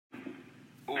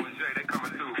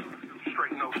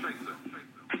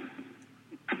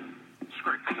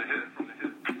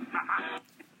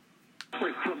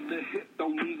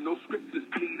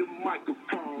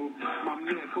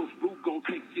yeah, Coach Boo gon'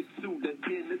 take you to the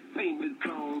entertainment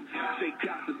zone. Shake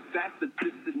out the stats, the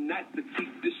this and that to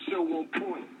keep the show on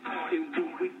point. And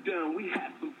when we done, we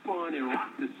have some fun and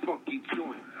rock this funky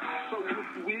joint. So if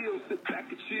you will, sit back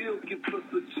and chill, give us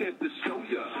a chance to show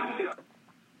ya. Yeah.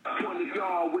 One of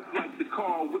y'all would like to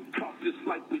call, we talk just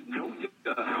like we know ya.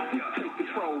 Take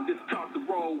control, just start the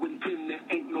roll, and then there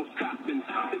ain't no stopping.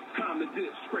 It's time to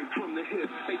dip straight from the hip.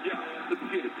 Hey y'all, let's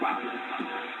get it poppin'.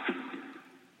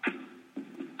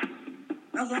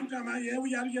 That's what I'm talking about. Yeah,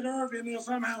 we got to get Irv in there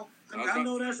somehow. I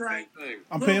know that's right.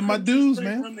 I'm paying my dues, straight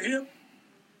man. From the hip.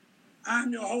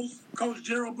 I'm your host, Coach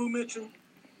Gerald Boo Mitchell,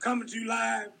 coming to you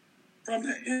live from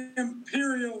the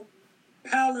Imperial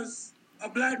Palace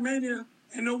of Black Mania.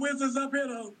 Ain't no Wizards up here,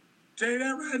 though. Tell you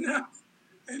that right now.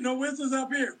 Ain't no Wizards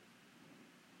up here.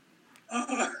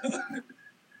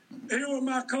 Here with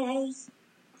my co-host,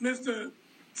 Mr.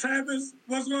 Travis.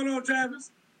 What's going on,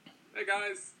 Travis? Hey,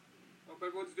 guys. Hope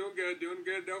everyone's doing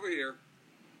good over here.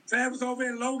 Travis over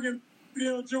in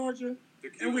Loganville, Georgia.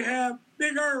 And we have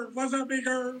Big Irv. What's up, Big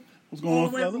Irv? What's going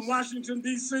on, fellas? All the way from Washington,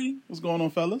 D.C. What's going on,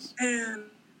 fellas? And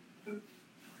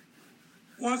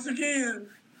once again,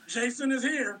 Jason is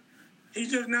here.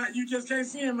 He's just not, you just can't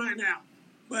see him right now.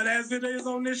 But as it is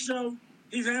on this show,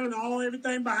 he's handling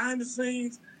everything behind the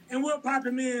scenes. And we'll pop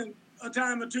him in a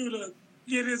time or two to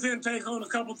get his intake on a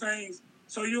couple things.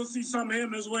 So you'll see some of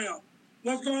him as well.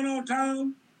 What's going on,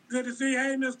 Tom? Good to see you.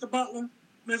 Hey, Mr. Butler.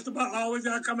 Mr. Butler always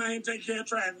got to come out here and take care of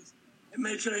Travis and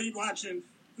make sure he's watching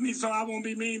me so I won't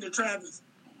be mean to Travis.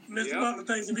 Mr. Butler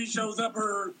thinks if he shows up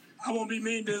early, I won't be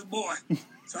mean to his boy.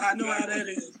 So I know how that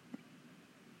is.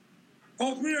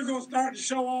 Folks, we are going to start the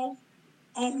show off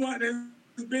on what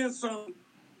has been some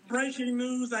breaking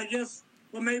news, I guess,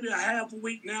 well, maybe a half a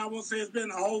week now. I won't say it's been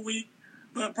a whole week,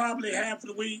 but probably half of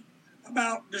the week,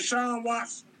 about Deshaun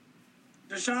Watson.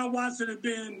 Deshaun Watson has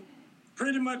been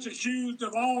pretty much accused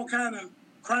of all kind of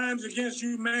crimes against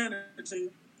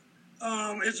humanity.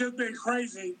 It's just been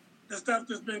crazy, the stuff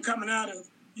that's been coming out of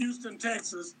Houston,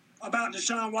 Texas, about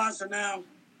Deshaun Watson now.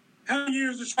 How many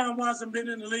years has Deshaun Watson been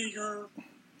in the league, or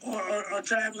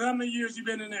Travis? How many years you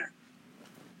been in there?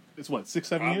 It's what,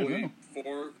 6-7 years now?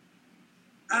 4.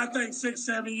 I think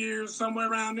 6-7 years, somewhere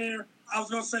around there. I was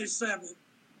going to say 7.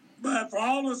 But for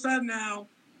all of a sudden now,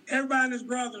 everybody and his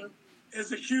brother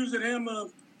is accusing him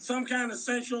of some kind of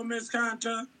sexual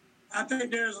misconduct. I think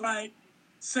there's like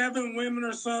 7 women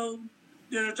or so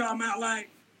that are talking about like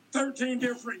 13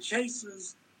 different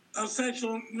cases of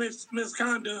sexual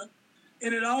misconduct.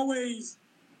 And it always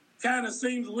kind of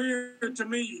seems weird to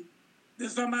me that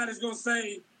somebody's going to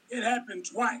say it happened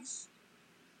twice.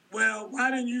 Well, why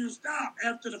didn't you stop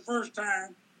after the first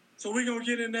time? So we're going to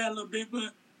get into that a little bit.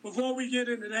 But before we get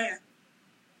into that,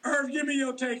 Irv, give me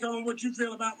your take on what you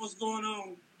feel about what's going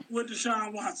on with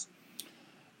Deshaun Watson.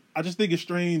 I just think it's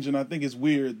strange, and I think it's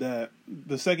weird that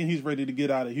the second he's ready to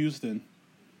get out of Houston,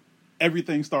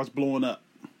 everything starts blowing up.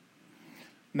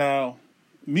 Now,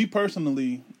 me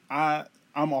personally, I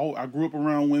grew up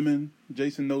around women.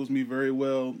 Jason knows me very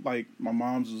well. Like, my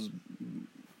mom's was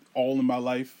all in my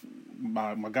life,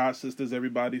 my god sisters,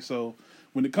 everybody. So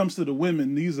when it comes to the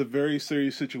women, these are very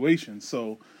serious situations.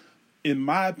 So in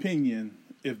my opinion,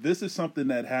 if this is something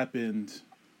that happened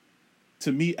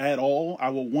to me at all, I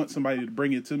would want somebody to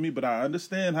bring it to me. But I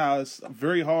understand how it's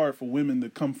very hard for women to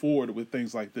come forward with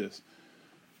things like this.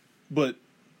 But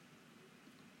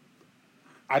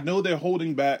I know they're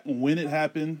holding back when it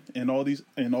happened and all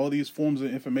these forms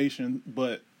of information.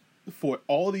 But for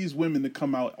all these women to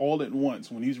come out all at once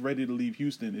when he's ready to leave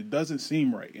Houston, it doesn't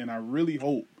seem right. And I really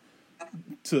hope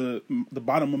to the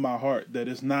bottom of my heart that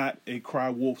it's not a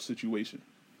cry wolf situation.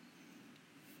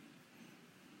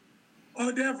 Oh,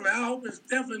 definitely. I hope it's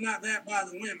definitely not that by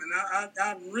the women.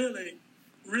 I really,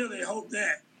 really hope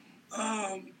that.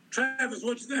 Travis,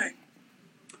 what you think?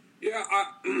 Yeah,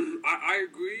 I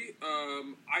agree.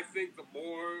 I think the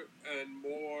more and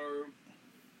more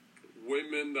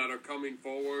women that are coming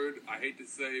forward, I hate to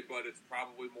say it, but it's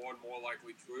probably more and more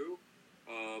likely true,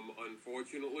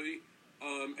 unfortunately.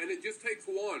 And it just takes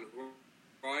one,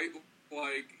 right?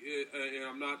 Like,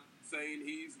 I'm not saying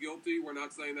he's guilty. We're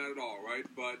not saying that at all, right?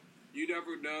 But you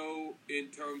never know in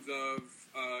terms of,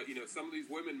 some of these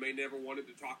women may never wanted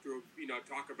to talk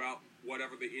about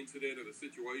whatever the incident or the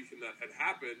situation that had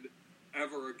happened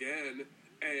ever again.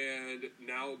 And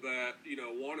now that,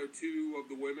 one or two of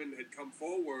the women had come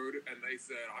forward and they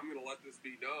said, I'm going to let this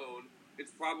be known,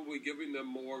 it's probably giving them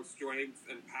more strength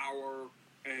and power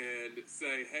and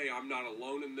say, hey, I'm not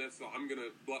alone in this, so I'm going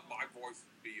to let my voice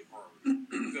be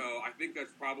heard. So I think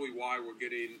that's probably why we're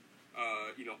getting,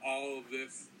 all of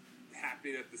this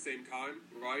happening at the same time,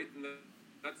 right? And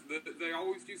they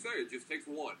always do say it just takes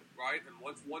one, right? And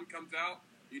once one comes out,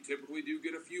 you typically do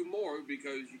get a few more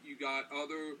because you got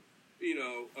other,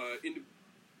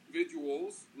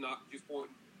 individuals, not just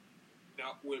pointing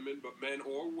out women, but men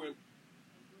or women,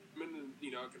 and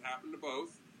it can happen to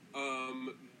both.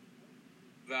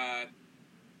 That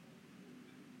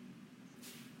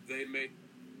they may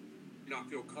not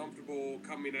feel comfortable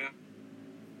coming out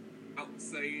and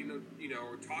saying,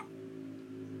 or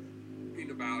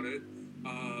talking about it,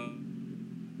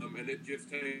 and it just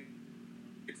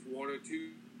takes one or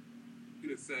two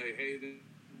to say, hey,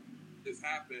 this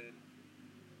happened,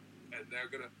 and they're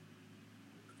going to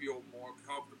feel more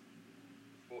comfortable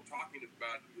talking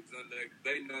about it because then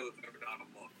they know that they're not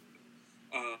alone.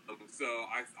 So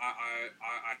I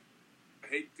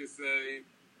hate to say,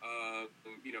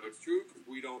 it's true because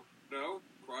we don't know,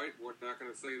 right? We're not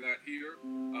going to say that here.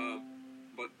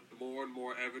 But the more and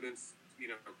more evidence,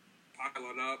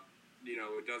 piling up,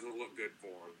 it doesn't look good for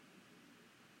them.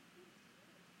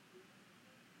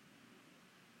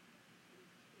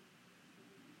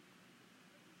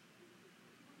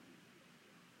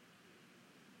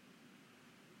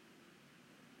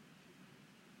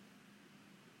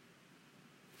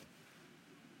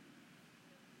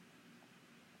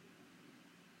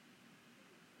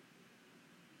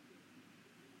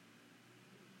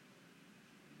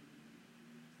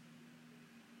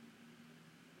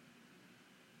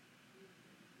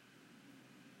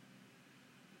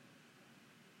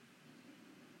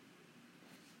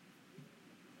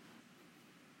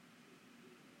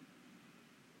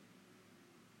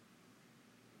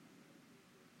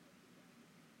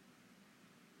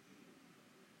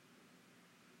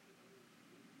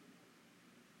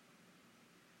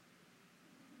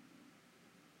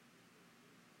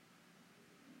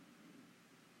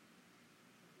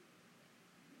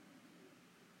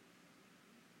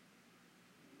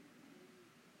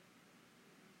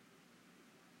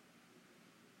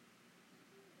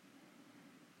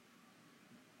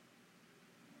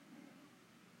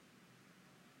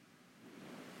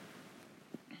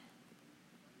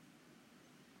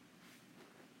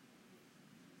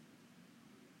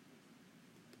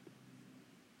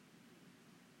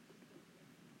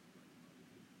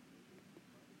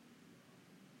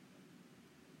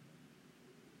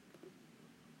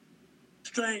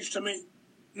 Strange to me.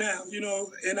 Now,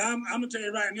 and I'm gonna tell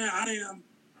you right now, I am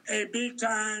a big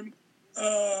time,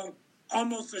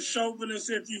 almost a chauvinist,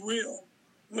 if you will,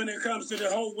 when it comes to the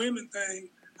whole women thing.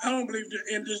 I don't believe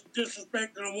in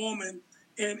disrespecting a woman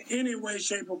in any way,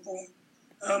 shape, or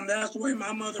form. That's the way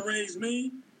my mother raised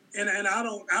me, and I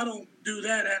don't do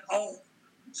that at all.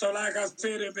 So, like I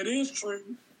said, if it is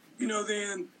true,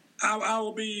 then I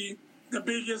will be the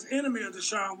biggest enemy of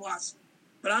Deshaun Watson.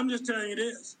 But I'm just telling you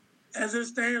this. As it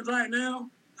stands right now,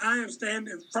 I am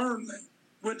standing firmly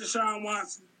with Deshaun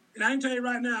Watson. And I can tell you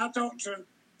right now, I talked to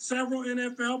several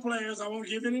NFL players, I won't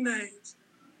give any names,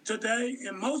 today,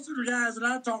 and most of the guys that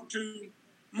I talked to,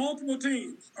 multiple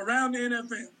teams around the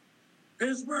NFL,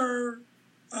 Pittsburgh,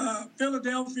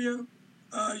 Philadelphia,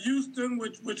 Houston,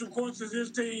 which of course is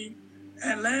his team,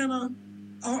 Atlanta.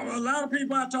 A lot of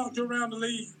people I talked to around the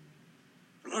league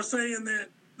are saying that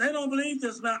they don't believe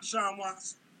this about Deshaun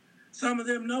Watson. Some of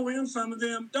them know him, some of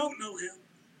them don't know him.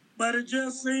 But it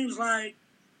just seems like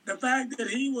the fact that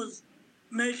he was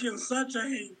making such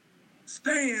a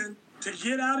stand to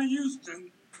get out of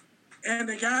Houston, and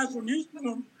the guys from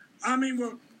Houston,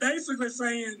 were basically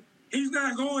saying he's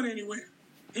not going anywhere.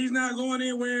 He's not going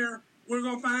anywhere. We're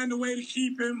going to find a way to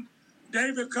keep him.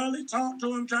 David Culley talked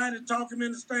to him, tried to talk him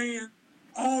in the stand,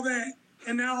 all that.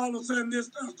 And now all of a sudden this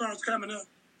stuff starts coming up.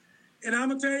 And I'm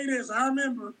going to tell you this. I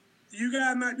remember, you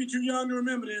guys might be too young to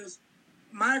remember this,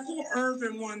 Michael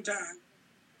Irvin one time.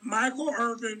 Michael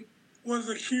Irvin was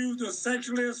accused of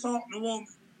sexually assaulting a woman.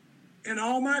 And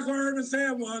all Michael Irvin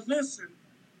said was, listen,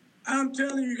 I'm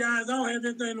telling you guys, I don't have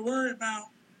anything to worry about.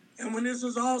 And when this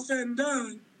is all said and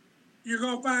done, you're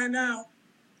going to find out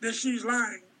that she's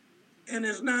lying. And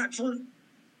it's not true.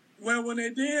 Well, when they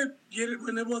did get it,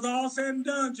 when it was all said and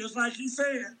done, just like he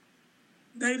said,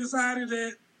 they decided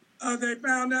that they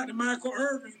found out that Michael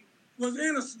Irvin was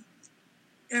innocent.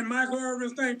 And Michael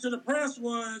Irvin's thing to the press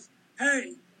was,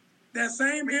 hey, that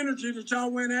same energy that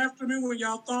y'all went after me when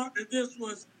y'all thought that this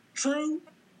was true,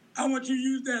 I want you to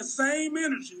use that same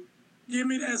energy. Give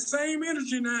me that same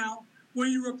energy now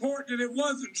when you report that it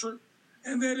wasn't true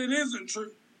and that it isn't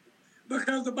true.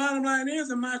 Because the bottom line is,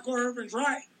 and Michael Irvin's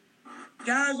right,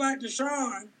 guys like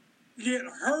Deshaun get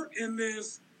hurt in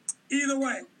this either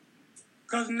way.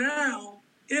 Because now,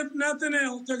 if nothing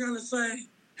else, they're going to say,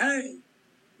 hey,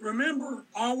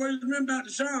 always remember about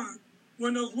Deshaun,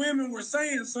 when those women were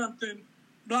saying something,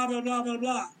 blah, blah, blah, blah,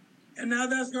 blah. And now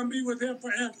that's going to be with him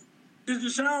forever. Did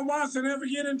Deshaun Watson ever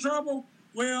get in trouble?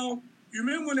 Well, you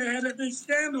remember when they had that big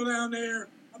scandal down there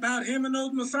about him and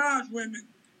those massage women?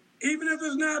 Even if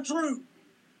it's not true,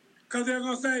 because they're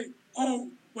going to say, oh,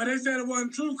 well, they said it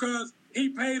wasn't true because he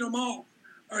paid them off,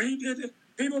 or he did it.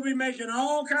 People be making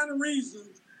all kind of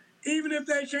reasons. Even if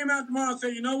they came out tomorrow and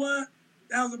say, you know what,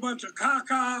 that was a bunch of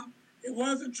caca, it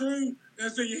wasn't true, they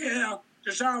say, yeah,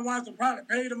 Deshaun Watson probably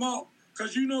paid them off,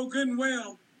 because you know good and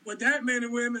well, with that many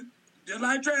women, just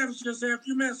like Travis just said a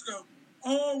few minutes ago,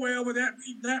 oh, well, with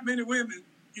that many women,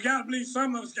 you got to believe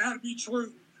some of it's got to be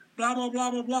true, blah, blah, blah,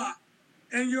 blah, blah.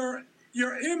 And your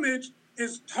image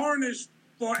is tarnished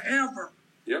forever.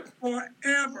 Yep.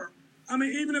 Forever. I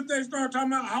mean, even if they start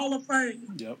talking about Hall of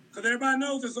Fame, Yep. because everybody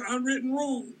knows it's an unwritten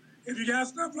rule. If you got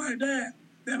stuff like that,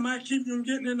 that might keep you from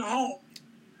getting in the hall.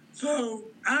 So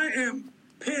I am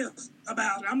pissed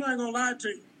about it. I'm not going to lie to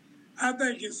you. I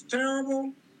think it's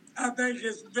terrible. I think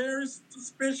it's very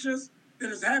suspicious that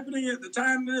it's happening at the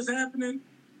time that it's happening.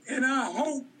 And I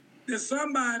hope that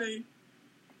somebody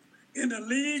in the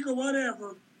league or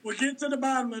whatever will get to the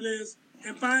bottom of this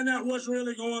and find out what's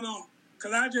really going on.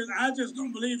 Because I just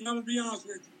don't believe it. I'm going to be honest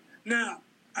with you. Now,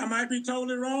 I might be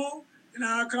totally wrong, and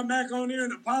I'll come back on here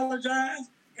and apologize,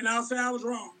 and I'll say I was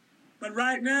wrong. But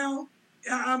right now,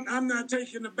 I'm not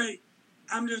taking the bait.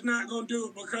 I'm just not going to do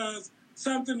it because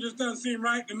something just doesn't seem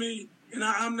right to me, and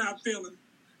I'm not feeling it.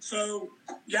 So,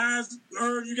 guys,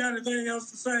 Irv, you got anything else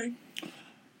to say?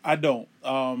 I don't.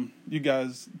 You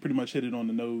guys pretty much hit it on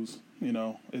the nose. You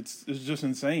know, it's just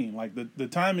insane. Like, the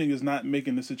timing is not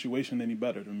making the situation any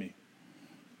better to me.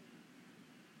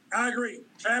 I agree.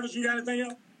 Travis, you got anything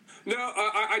else? No,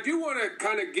 I do want to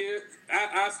kind of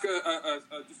ask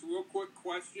just a real quick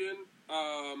question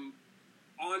on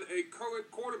a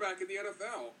current quarterback in the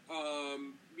NFL.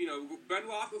 You know, Ben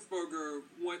Roethlisberger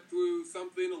went through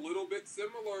something a little bit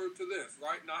similar to this,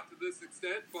 right? Not to this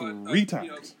extent, but 3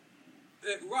 times. You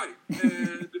know, right.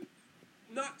 And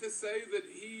not to say that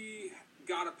he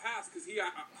got a pass, because he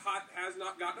has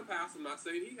not gotten a pass. I'm not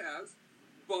saying he has.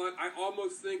 But I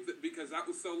almost think that because that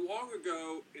was so long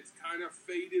ago, it's kind of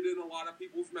faded in a lot of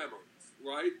people's memories,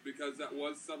 right? Because that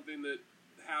was something that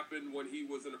happened when he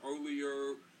was an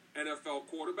earlier NFL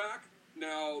quarterback.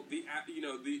 Now, the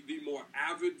more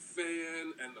avid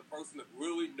fan and the person that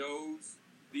really knows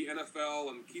the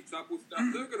NFL and keeps up with stuff,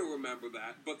 they're going to remember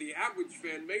that. But the average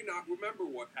fan may not remember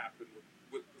what happened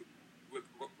with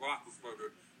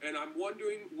Roethlisberger. And I'm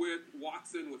wondering with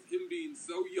Watson, with him being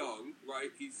so young, right?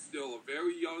 He's still a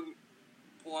very young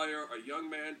player, a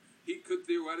young man. He could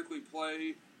theoretically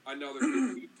play another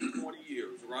 15 to 20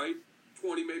 years, right?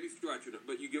 20 maybe stretching it,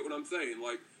 but you get what I'm saying.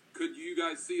 Like, could you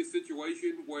guys see a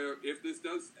situation where if this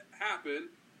does happen,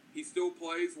 he still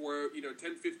plays where,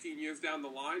 10, 15 years down the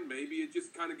line, maybe it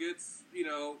just kind of gets,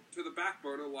 to the back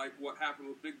burner like what happened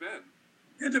with Big Ben?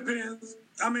 It depends.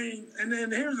 I mean, and then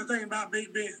here's the thing about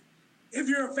Big Ben. If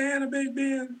you're a fan of Big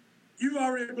Ben, you've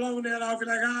already blown that off. You're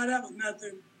like, that was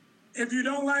nothing. If you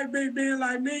don't like Big Ben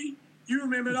like me, you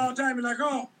remember it all the time. You're like,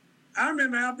 oh, I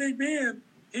remember how Big Ben,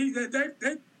 they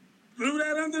blew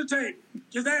that under the table.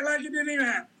 Just act like it didn't even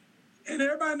happen. And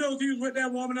everybody knows he was with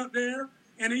that woman up there,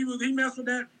 and he messed with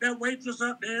that waitress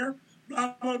up there,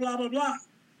 blah, blah, blah, blah, blah.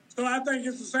 So I think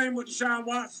it's the same with Deshaun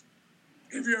Watson.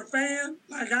 If you're a fan,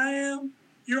 like I am,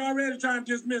 you're already trying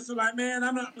to dismiss it like, man,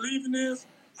 I'm not believing this.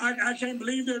 I can't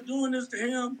believe they're doing this to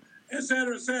him, et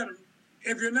cetera, et cetera.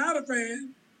 If you're not a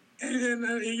fan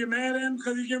and you're mad at him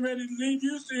because he's getting ready to leave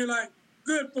you, so you're like,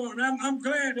 good for him. I'm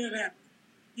glad that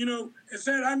happened. It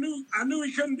said I knew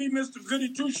he couldn't be Mr.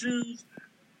 Goody Two Shoes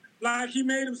like he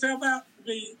made himself out to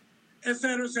be, et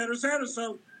cetera, et cetera, et cetera.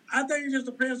 So I think it just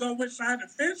depends on which side of the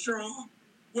fence you're on,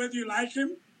 whether you like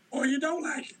him or you don't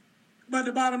like him. But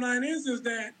the bottom line is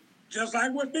that just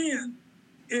like with Ben,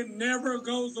 it never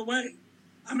goes away.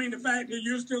 I mean, the fact that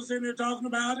you're still sitting there talking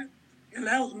about it, and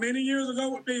that was many years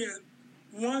ago with Ben,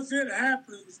 once it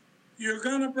happens, you're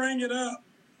going to bring it up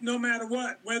no matter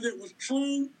what, whether it was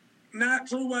true, not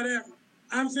true, whatever.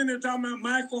 I'm sitting there talking about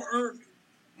Michael Irvin,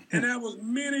 and that was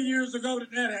many years ago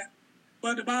that happened.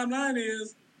 But the bottom line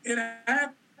is, it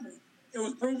happened. It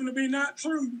was proven to be not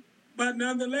true, but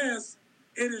nonetheless,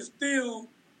 it is still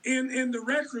in the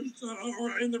records,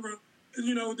 or in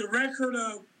the record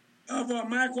of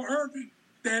Michael Irvin,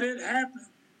 that it happened,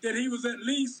 that he was at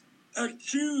least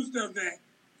accused of that.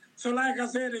 So like I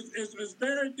said, it's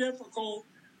very difficult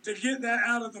to get that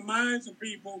out of the minds of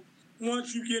people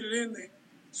once you get it in there.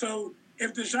 So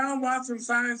if Deshaun Watson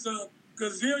signs a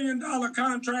gazillion-dollar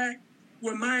contract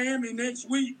with Miami next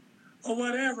week or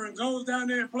whatever and goes down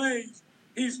there and plays,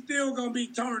 he's still going to be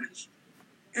tarnished.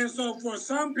 And so for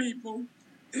some people,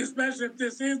 especially if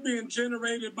this is being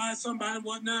generated by somebody and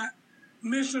whatnot,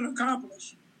 mission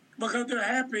accomplished. Because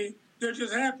they're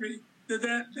just happy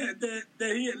that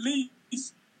he at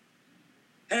least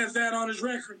has that on his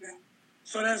record now.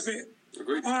 So that's it.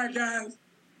 Agreed. All right, guys.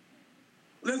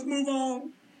 Let's move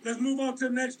on. Let's move on to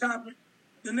the next topic.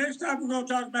 The next topic we're going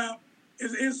to talk about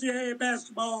is NCAA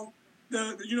basketball,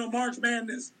 the March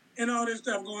Madness, and all this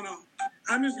stuff going on.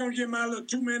 I'm just going to give my little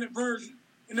 2-minute version,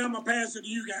 and then I'm going to pass it to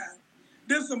you guys.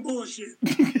 This is some bullshit.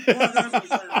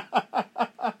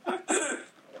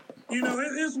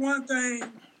 It's one thing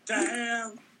to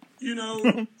have,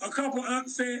 a couple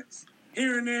upsets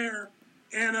here and there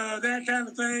and that kind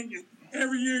of thing. And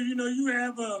every year, you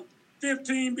have a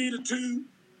 15 beat a 2,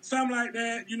 something like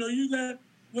that. You let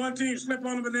one team slip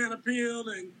on a banana peel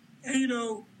and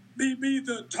be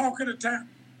the talk of the town.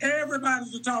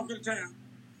 Everybody's the talk of the town.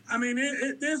 I mean,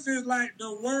 this is like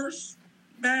the worst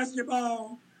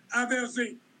basketball I've ever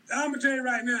seen. I'm going to tell you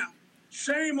right now,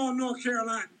 shame on North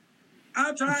Carolina.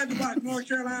 I tried to watch North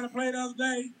Carolina play the other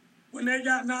day when they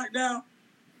got knocked out.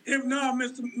 It's not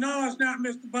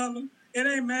Mr. Butler. It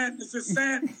ain't madness. It's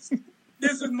sadness.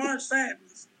 This is March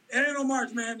sadness. It ain't no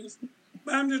March Madness.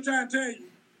 But I'm just trying to tell you,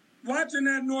 watching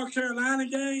that North Carolina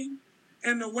game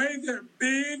and the way their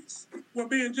bigs were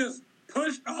being just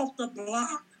pushed off the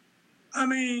block, I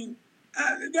mean,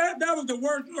 that was the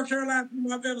worst North Carolina team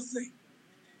I've ever seen.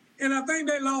 And I think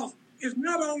they lost. It's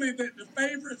not only that the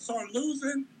favorites are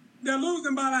losing, they're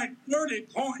losing by like 30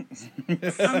 points.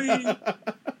 I mean,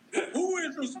 who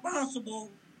is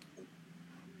responsible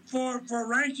for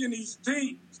ranking these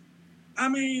teams? I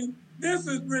mean, this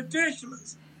is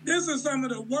ridiculous. This is some of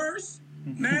the worst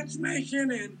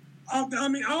matchmaking and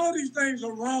all these things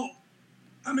are wrong.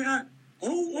 I mean,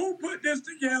 who put this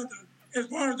together as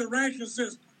far as the ranking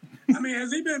system? I mean,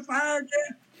 has he been fired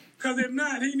yet? Because if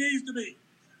not, he needs to be.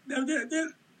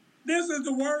 This is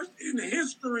the worst in the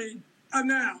history of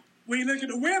now. When you look at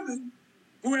the women,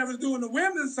 whoever's doing the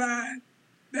women's side,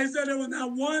 they said there was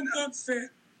not one upset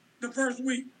the first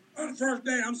week, or the first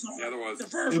day, I'm sorry. Yeah, there was. The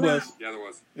first round. Yeah, there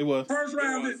was. It was. First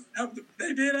round,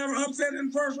 they did have an upset in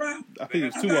the first round? I think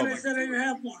it was 2 I of thought them. they said they didn't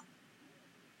have one.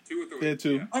 2 or 3. They had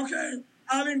 2. Yeah. Okay,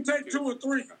 I'll even take 2 or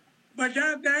 3. But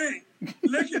god dang,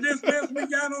 look at this list we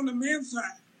got on the men's side.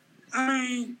 I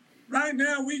mean, right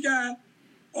now we got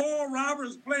Oral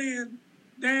Roberts playing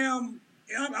damn,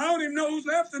 I don't even know who's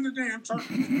left in the damn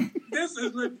tournament. This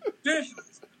is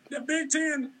ridiculous. The Big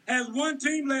Ten has one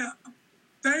team left.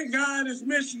 Thank God it's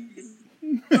Michigan.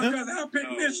 Because I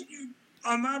picked Michigan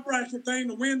on my bracket thing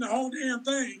to win the whole damn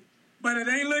thing. But it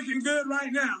ain't looking good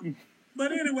right now.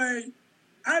 But anyway,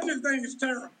 I just think it's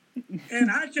terrible.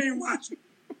 And I can't watch it.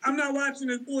 I'm not watching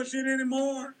this bullshit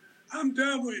anymore. I'm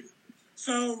done with it.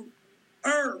 So,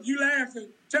 Irv, you laughing.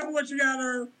 Tell me what you got,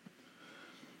 Irv.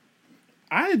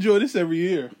 I enjoy this every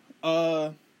year.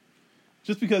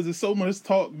 Just because there's so much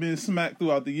talk being smacked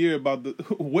throughout the year about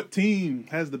what team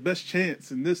has the best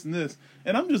chance and this and this.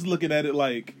 And I'm just looking at it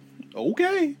like,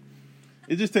 okay.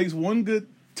 It just takes one good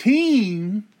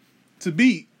team to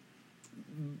beat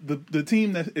the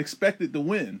team that's expected to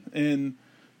win. And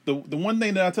the one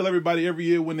thing that I tell everybody every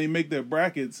year when they make their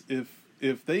brackets,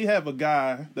 if they have a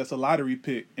guy that's a lottery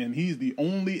pick and he's the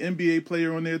only NBA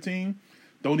player on their team,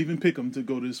 don't even pick him to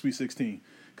go to the Sweet 16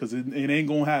 because it ain't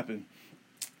going to happen.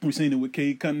 We've seen it with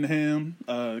Cade Cunningham.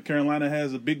 Carolina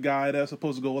has a big guy that's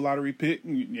supposed to go a lottery pick,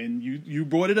 and you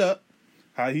brought it up,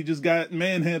 how he just got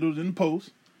manhandled in the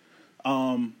post.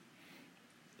 I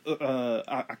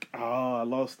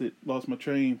lost my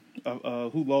train.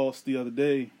 Who lost the other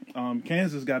day?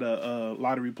 Kansas got a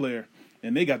lottery player,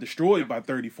 and they got destroyed by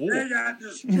 34. They got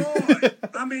destroyed.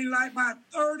 I mean, like by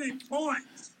 30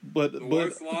 points. But The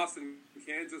worst loss in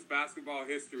Kansas basketball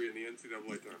history in the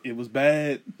NCAA tournament. It was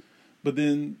bad. But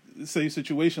then, same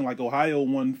situation like Ohio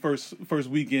won first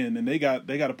weekend, and they got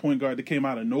a point guard that came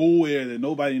out of nowhere that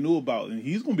nobody knew about, and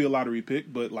he's going to be a lottery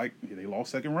pick. But like they lost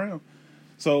second round.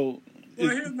 So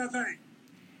here's my thing.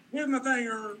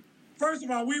 Irv. First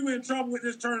of all, we were in trouble with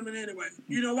this tournament anyway.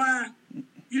 You know why?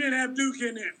 You didn't have Duke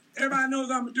in there. Everybody knows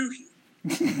I'm a Dookie.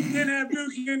 Didn't have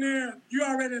Duke in there. You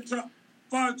already in trouble as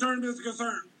far as the tournament is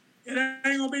concerned. It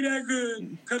ain't going to be that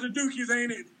good because the Dookies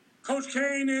ain't in it. Coach K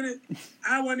ain't in it.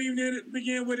 I wasn't even in it to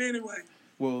begin with anyway.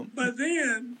 Well, but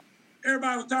then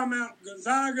everybody was talking about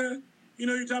Gonzaga.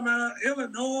 You're talking about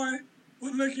Illinois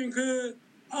was looking good.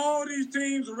 All these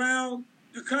teams around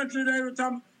the country, they were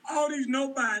talking. All these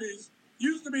nobodies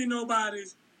used to be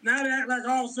nobodies. Now they act like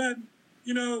all of a sudden,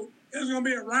 there's going to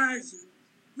be a rising.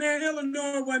 Man,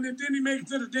 Illinois wasn't. Didn't he make it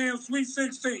to the damn Sweet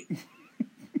 16?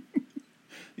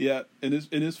 Yeah, and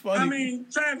it's funny. I mean,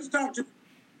 Travis, talk to.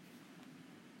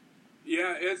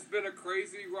 Yeah, it's been a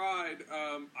crazy ride.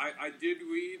 I did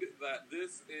read that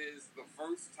this is the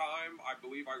first time, I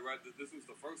believe I read that this was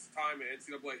the first time in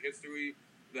NCAA history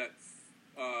that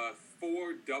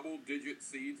 4 double-digit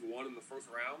seeds won in the first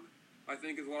round, I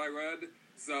think is what I read.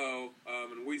 So,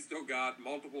 and we still got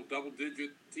multiple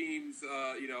double-digit teams,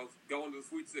 going to the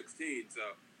Sweet 16. So,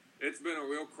 it's been a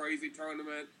real crazy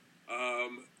tournament.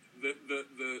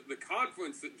 The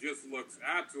conference that just looks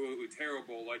absolutely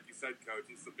terrible, like you said, Coach.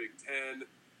 It's the Big Ten.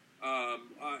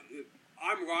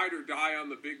 I'm ride or die on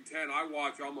the Big Ten. I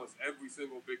watch almost every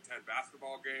single Big Ten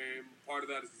basketball game. Part of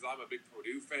that is because I'm a big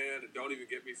Purdue fan, and don't even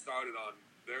get me started on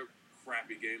their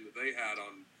crappy game that they had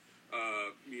on,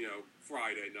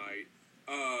 Friday night.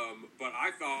 But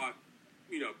I thought,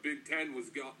 Big Ten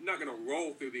was not going to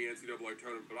roll through the NCAA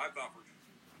tournament, but I thought for sure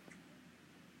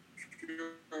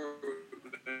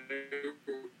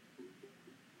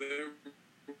they were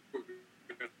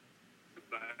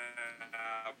going to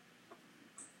have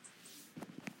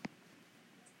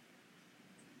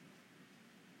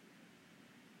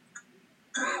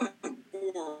 4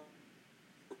 or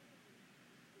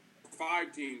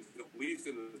 5 teams at least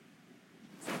in the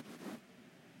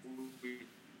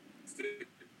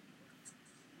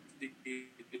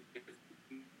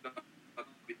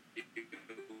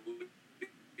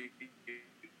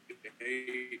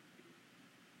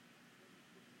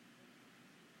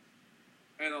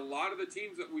and a lot of the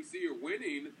teams that we see are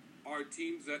winning are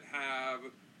teams that have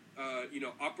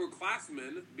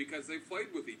upperclassmen because they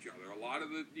played with each other. A lot of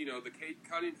the the Kate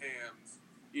Cunninghams,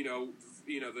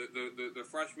 the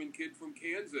freshman kid from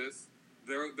Kansas,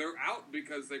 they're out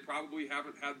because they probably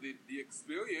haven't had the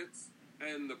experience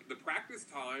and the practice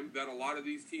time that a lot of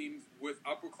these teams with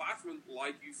upperclassmen,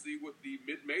 like you see with the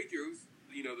mid-majors,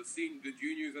 the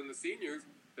juniors and the seniors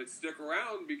that stick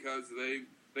around because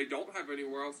they don't have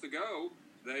anywhere else to go.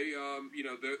 They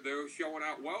they're showing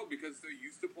out well because they're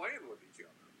used to playing with each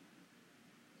other.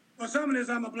 Well, some of this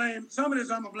I'm gonna blame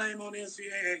on the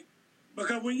NCAA,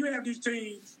 because when you have these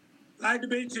teams like the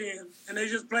Big Ten and they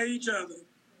just play each other,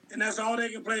 and that's all they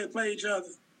can play is play each other.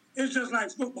 It's just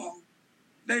like football.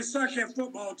 They suck at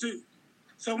football too.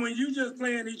 So when you just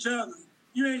playing each other,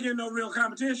 you ain't getting no real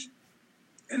competition.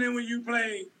 And then when you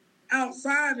play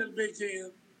outside of the Big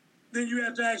Ten, then you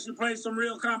have to actually play some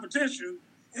real competition,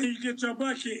 and you get your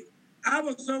butt kicked. I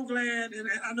was so glad, and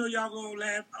I know y'all gonna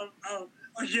laugh or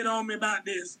get on me about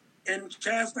this and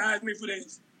chastise me for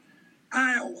this.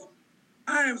 Iowa.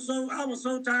 I was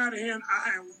so tired of hearing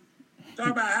Iowa talk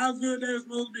about how good they're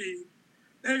supposed to be.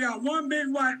 They got one big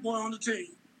white boy on the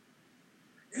team,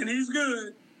 and he's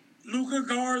good. Luka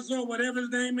Garza, whatever his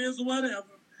name is or whatever.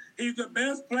 He's the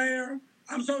best player.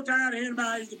 I'm so tired of hearing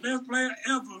about it. He's the best player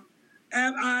ever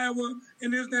at Iowa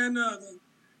and this, that, and the other.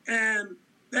 And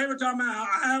they were talking about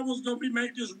how Iowa's going to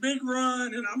make this big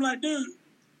run. And I'm like, dude,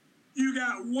 you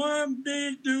got one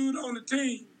big dude on the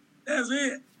team. That's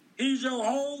it. He's your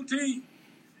whole team.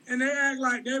 And they act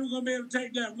like they were going to be able to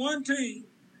take that one team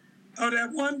or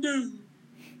that one dude.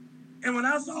 And when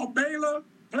I saw Baylor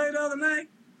play the other night,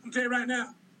 I'm telling you right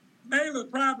now, Baylor's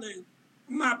probably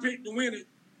my pick to win it.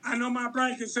 I know my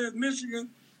bracket says Michigan.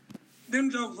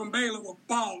 Them jokers from Baylor were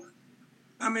balling.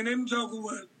 I mean, them jokers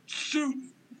were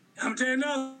shooting. I'm telling you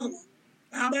another one.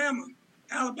 Alabama.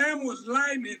 Alabama was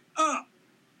lighting it up.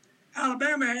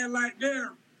 Alabama had like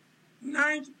their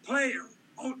 9th player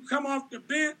come off the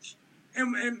bench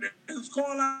and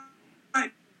score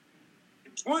like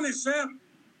 27,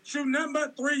 shooting nothing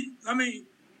but threes. I mean,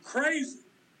 crazy.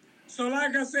 So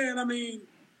like I said, I mean,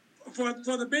 for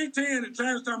the Big Ten, and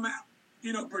Travis talking about,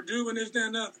 Purdue and this, that,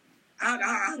 and the other.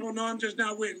 I don't know. I'm just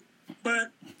not with it. But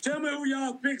tell me who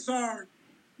y'all picks are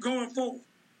going forward.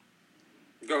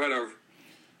 Go ahead, Irv.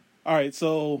 All right,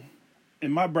 so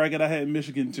in my bracket, I had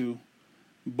Michigan too,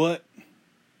 but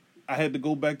I had to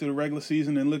go back to the regular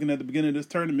season and looking at the beginning of this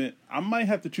tournament, I might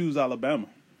have to choose Alabama.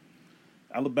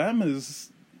 Alabama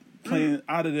is playing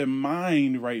out of their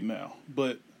mind right now,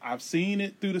 but I've seen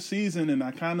it through the season, and I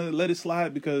kind of let it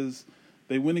slide because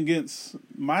they went against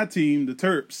my team, the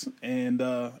Terps, and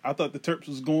I thought the Terps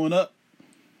was going up,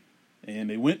 and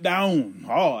they went down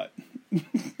hard.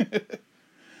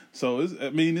 So it's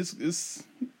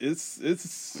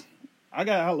I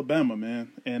got Alabama,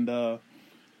 man, and I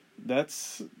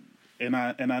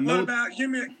know. What about give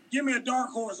me a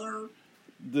dark horse, Herb?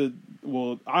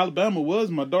 Alabama was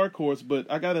my dark horse, but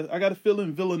I got a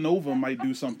feeling Villanova might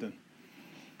do something.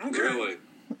 Okay. Really?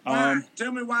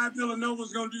 Tell me why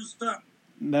Villanova's gonna do stuff.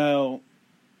 Now,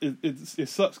 it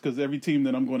sucks because every team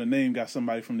that I'm going to name got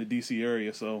somebody from the DC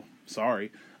area. So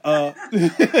sorry,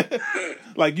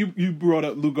 Like you brought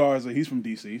up Lou Garza. He's from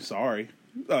DC. Sorry.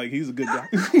 Like, he's a good guy.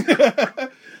 I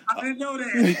didn't know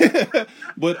that.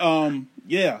 But,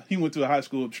 yeah, he went to a high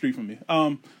school up the street from me.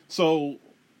 So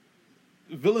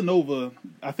Villanova,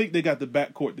 I think they got the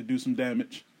backcourt to do some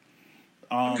damage.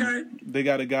 Okay. They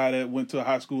got a guy that went to a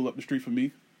high school up the street from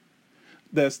me.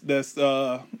 That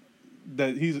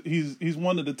he's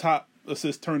one of the top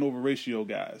assist turnover ratio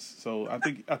guys. So I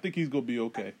think he's gonna be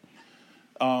okay.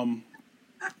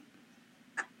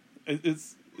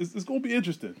 It's gonna be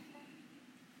interesting.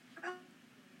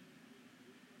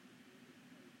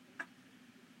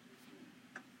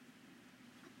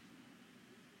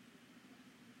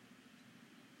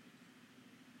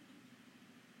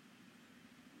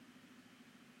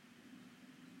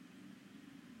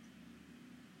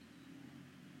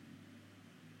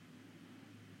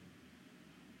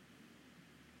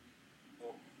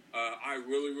 I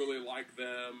really, really like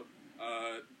them.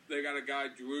 They got a guy,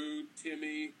 Drew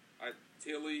Tilly, I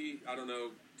don't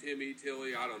know, Tilly,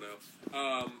 I don't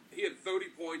know. He had 30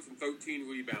 points and 13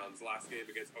 rebounds last game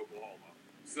against Oklahoma.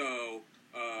 So,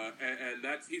 and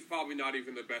he's probably not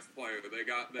even the best player. They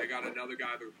got another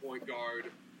guy, their point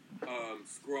guard,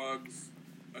 Scruggs,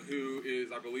 who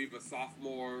is, I believe, a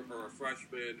sophomore or a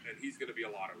freshman, and he's going to be a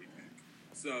lottery pick.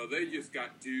 So they just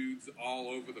got dudes all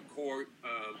over the court.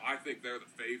 I think they're the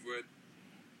favorite.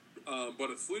 But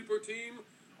a sleeper team,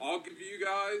 I'll give you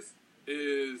guys,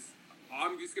 is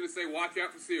I'm just going to say watch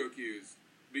out for Syracuse.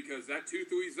 Because that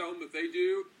 2-3 zone that they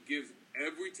do gives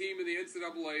every team in the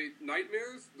NCAA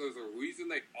nightmares. There's a reason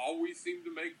they always seem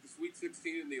to make the Sweet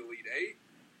 16 and the Elite Eight.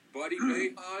 Buddy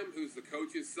Boeheim, who's the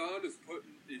coach's son, is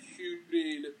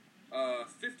shooting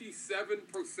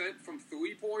 57% from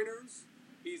three-pointers.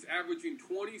 He's averaging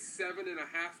 27.5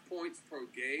 points per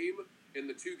game in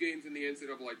the 2 games in the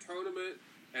NCAA tournament.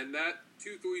 And that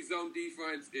 2-3 zone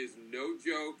defense is no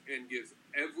joke and gives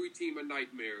every team a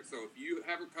nightmare. So if you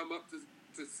haven't come up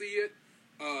to see it,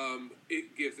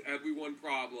 it gives everyone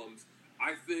problems.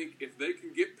 I think if they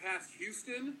can get past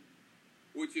Houston,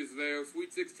 which is their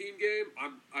Sweet 16 game,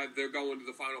 they're going to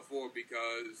the Final Four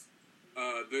because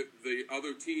the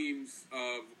other teams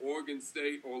of Oregon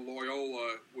State or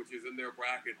Loyola, which is in their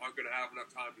bracket, aren't going to have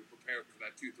enough time to prepare for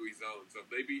that 2-3 zone. So if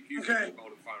they beat Houston, they're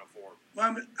going to the Final Four. Well,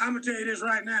 I'm going to tell you this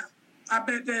right now. I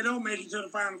bet they don't make it to the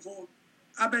Final Four.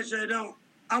 I bet you they don't.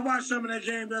 I watched some of that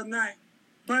game the other night.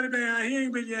 Buddy Bear, he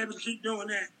ain't been able to keep doing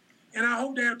that. And I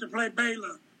hope they have to play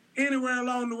Baylor. Anywhere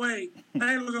along the way,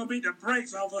 Baylor's going to beat the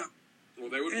brakes off of them. Well,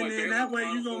 they would play and Baylor then that way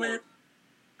you're going to make...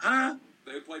 Huh?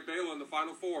 They would play Baylor in the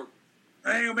Final Four.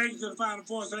 They ain't going to make it to the Final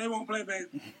Four, so they won't play Baylor.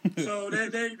 So they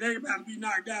about to be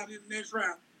knocked out in the next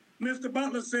round. Mr.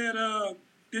 Butler said,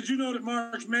 did you know that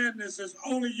March Madness is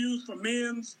only used for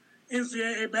men's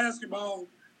NCAA basketball?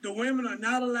 The women are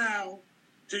not allowed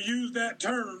to use that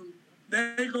term.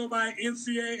 They go by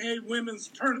NCAA Women's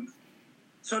Tournament.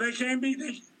 So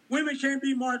women can't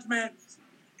be March Madness.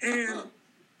 And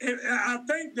I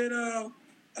think that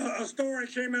a story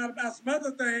came out about some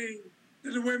other thing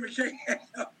that the women can't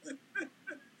have.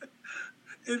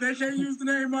 And they can't use the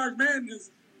name March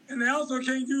Madness. And they also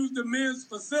can't use the men's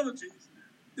facilities.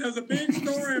 There's a big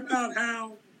story about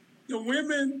how the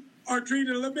women are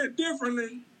treated a little bit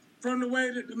differently from the way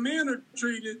that the men are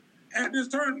treated at this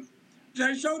tournament.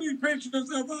 Jay, show these pictures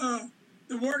of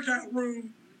the workout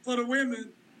room for the women.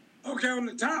 Okay, on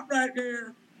the top right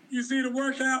there, you see the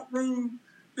workout room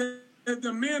that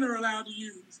the men are allowed to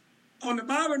use. On the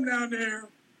bottom down there,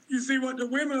 you see what the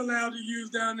women are allowed to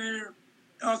use down there.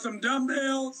 Some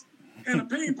dumbbells and a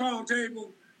ping pong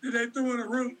table that they threw in a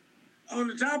room. On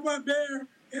the top up there,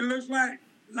 it looks like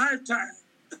Lifetime.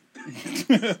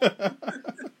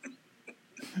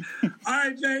 All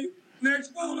right, Jay,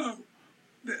 next photo.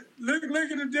 Look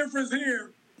at the difference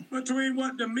here between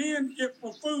what the men get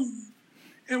for food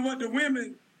and what the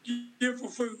women get for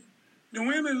food. The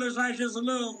women looks like it's a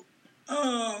little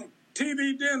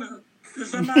TV dinner that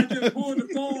somebody just pulled the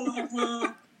foil off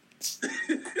of.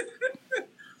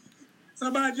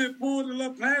 Somebody just pulled a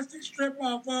little plastic strip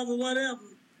off of or whatever.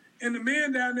 And the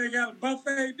men down there got a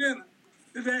buffet dinner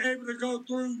that they're able to go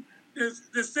through.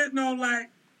 They're sitting on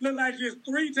look like it's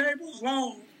 3 tables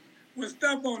long with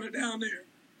stuff on it down there.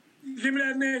 Give me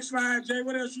that next slide, Jay.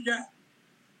 What else you got?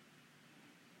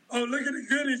 Oh, look at the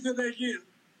goodies that they get.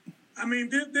 I mean,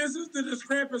 this is the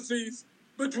discrepancies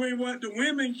between what the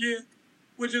women get,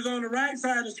 which is on the right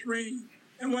side of the screen,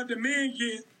 and what the men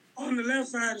get on the left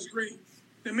side of the screen.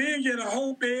 The men get a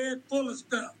whole bed full of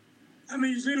stuff. I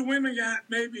mean, you see the women got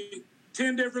maybe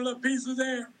 10 different little pieces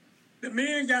there. The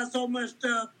men got so much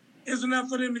stuff It's enough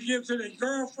for them to give to their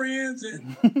girlfriends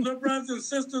and little brothers and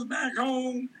sisters back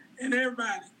home and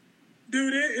everybody.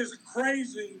 Dude, it is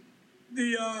crazy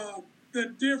the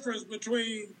difference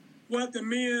between what the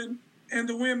men and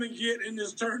the women get in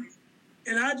this tournament.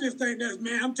 And I just think that's,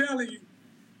 man, I'm telling you,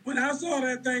 when I saw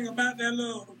that thing about that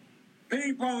little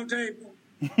ping pong table,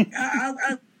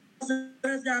 I said,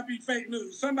 that's got to be fake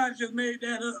news. Somebody just made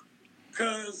that up.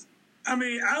 Because, I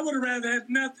mean, I would have rather had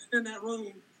nothing in that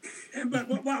room. But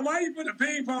why you put a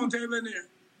ping pong table in there?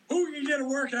 Who can get a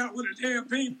workout with a damn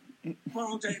ping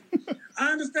pong table?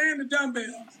 I understand the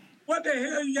dumbbells. What the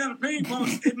hell you got a ping pong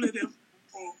table in there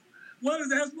for? What is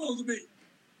that supposed to be?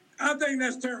 I think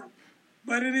that's terrible.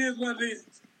 But it is what it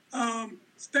is.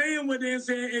 Staying with the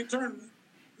NCAA tournament,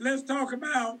 let's talk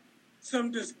about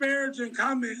some disparaging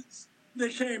comments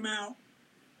that came out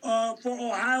for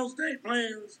Ohio State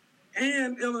players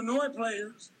and Illinois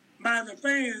players by the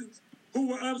fans who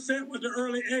were upset with the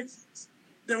early exits.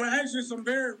 There were actually some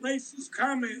very racist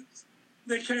comments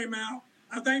that came out.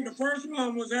 I think the first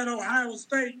one was at Ohio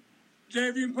State. Jay,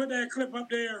 if you can put that clip up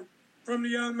there from the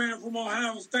young man from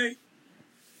Ohio State.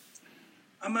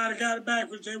 I might have got it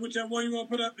backwards, Jay, whichever one you want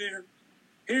to put up there.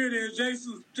 Here it is,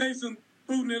 Jason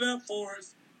booting it up for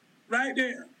us. Right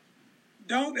there.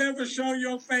 Don't ever show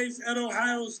your face at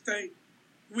Ohio State.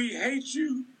 We hate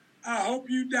you. I hope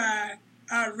you die.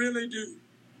 I really do.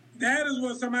 That is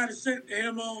what somebody sent to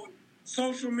him on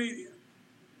social media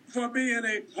for being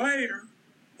a player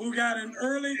who got an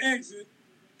early exit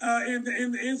in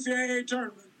the NCAA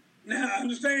tournament. Now,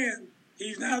 understand,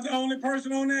 he's not the only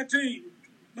person on that team,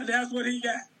 but that's what he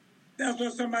got. That's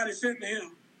what somebody sent to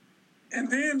him. And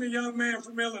then the young man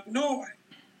from Illinois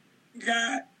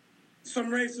got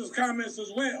some racist comments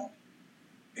as well.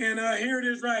 And here it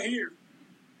is right here.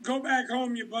 Go back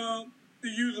home, you bum. The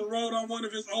user wrote on one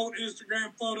of his old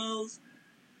Instagram photos,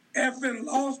 effing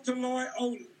lost to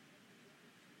Loyola.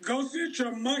 Go sit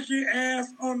your monkey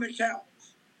ass on the couch.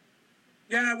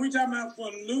 Yeah, we talking about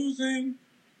for losing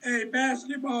a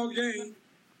basketball game.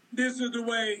 This is the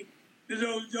way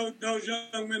that those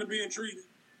young men are being treated.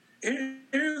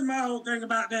 Here's my whole thing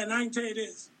about that, and I can tell you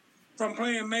this, from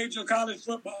playing major college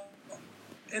football,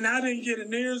 and I didn't get it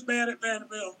near as bad at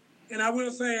Vanderbilt. And I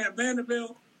will say at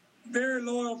Vanderbilt, very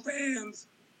loyal fans,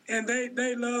 and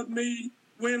they loved me,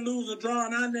 win, lose, or draw,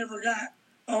 and I never got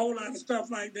a whole lot of stuff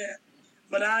like that.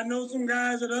 But I know some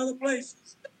guys at other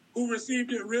places who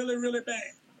received it really, really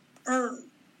bad. Irv,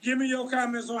 give me your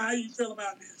comments on how you feel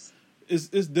about this.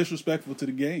 It's disrespectful to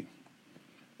the game.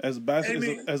 As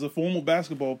a former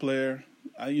basketball player,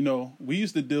 we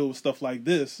used to deal with stuff like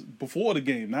this before the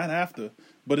game, not after.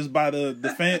 But it's by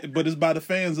the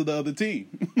fans of the other team.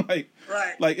 Right.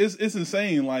 It's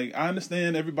insane. Like, I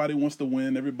understand everybody wants to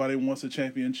win, everybody wants a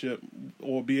championship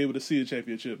or be able to see a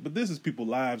championship, but this is people's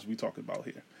lives we talk about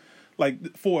here.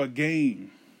 Like, for a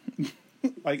game,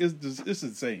 like it's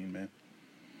insane, man.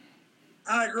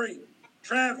 I agree,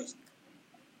 Travis.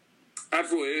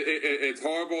 Absolutely, it's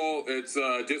horrible. It's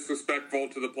disrespectful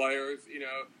to the players.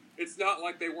 It's not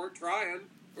like they weren't trying,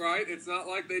 right? It's not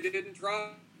like they didn't try.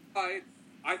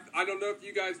 I don't know if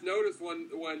you guys noticed when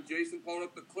Jason pulled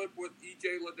up the clip with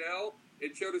E.J. Liddell,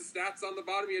 it showed his stats on the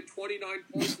bottom. He had 29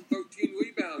 points and 13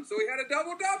 rebounds. So he had a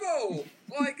double-double.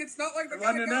 Like, it's not like the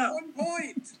guy got 1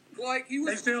 point. Like, he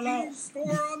was the leading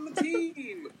scorer on the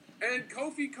team. And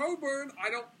Kofi Coburn,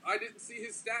 I didn't see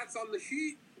his stats on the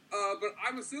sheet, but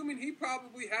I'm assuming he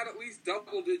probably had at least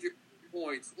double-digit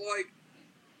points. Like,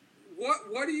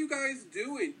 what are you guys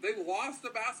doing? They lost a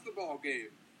basketball game.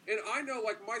 And I know,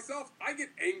 like myself, I get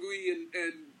angry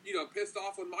and pissed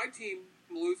off when my team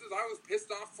loses. I was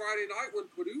pissed off Friday night when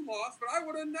Purdue lost, but I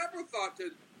would have never thought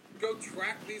to go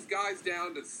track these guys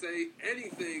down to say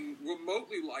anything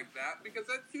remotely like that, because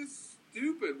that's just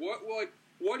stupid.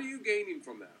 What are you gaining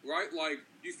from that, right? Like,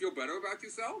 do you feel better about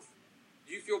yourself?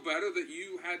 Do you feel better that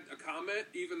you had a comment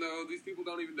even though these people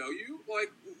don't even know you?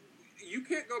 Like, you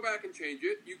can't go back and change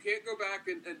it. You can't go back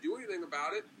and do anything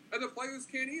about it. And the players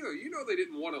can't either. They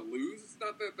didn't want to lose. It's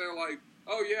not that they're like,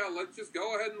 oh, yeah, let's just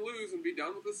go ahead and lose and be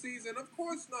done with the season. Of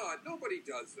course not. Nobody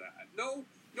does that.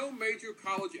 No major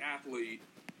college athlete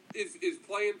is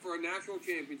playing for a national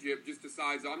championship just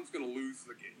decides, I'm just going to lose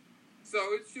the game. So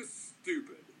it's just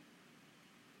stupid.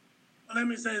 Let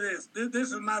me say this.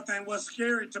 This is my thing. What's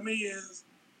scary to me is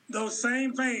those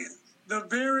same fans, the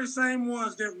very same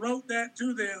ones that wrote that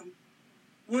to them,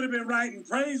 would have been writing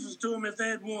praises to them if they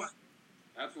had won.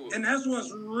 Absolutely. And that's what's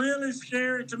really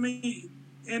scary to me,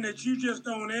 and that you just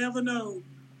don't ever know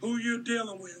who you're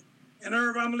dealing with. And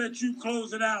Irv, I'm going to let you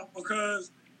close it out,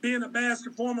 because being a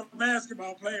former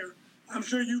basketball player, I'm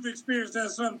sure you've experienced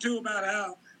that something too, about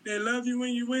how They love you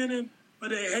when you're winning, but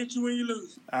they hate you when you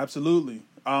lose. Absolutely.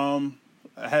 I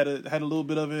had a little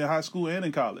bit of it in high school and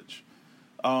in college.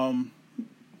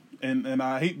 And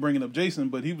I hate bringing up Jason,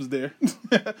 but he was there.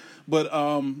 But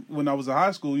when I was in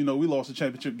high school, we lost a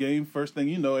championship game. First thing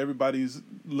you know, everybody's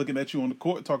looking at you on the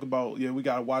court, talking about, we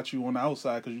got to watch you on the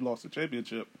outside because you lost the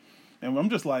championship. And I'm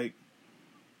just like,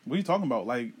 what are you talking about?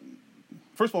 Like,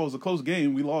 first of all, it was a close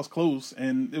game. We lost close,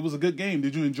 and it was a good game.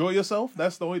 Did you enjoy yourself?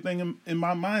 That's the only thing in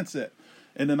my mindset.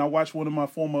 And then I watched one of my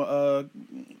former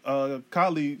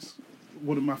colleagues,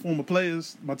 one of my former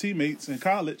players, my teammates in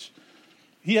college.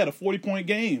 He had a 40-point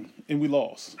game, and we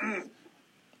lost.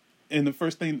 And the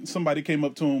first thing somebody came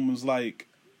up to him was like,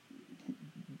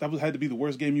 that had to be the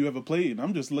worst game you ever played. And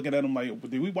I'm just looking at him like,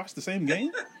 did we watch the same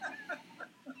game?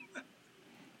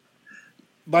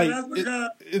 Like,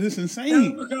 it is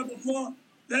insane.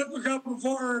 That's because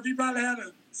before he probably had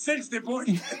a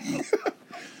 60-point.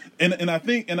 and I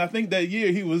think that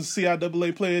year he was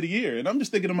CIAA Player of the Year. And I'm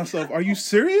just thinking to myself, are you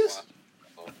serious?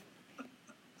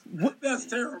 What? That's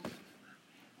terrible.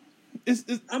 I'm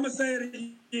going to say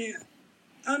it again.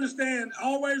 Understand,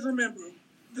 always remember,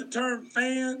 the term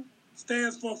fan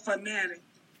stands for fanatic.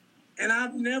 And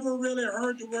I've never really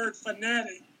heard the word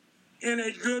fanatic in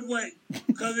a good way.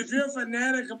 Because if you're a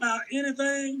fanatic about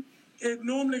anything, it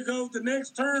normally goes, the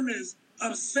next term is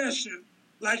obsession.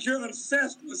 Like you're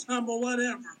obsessed with something or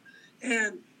whatever.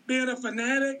 And being a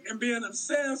fanatic and being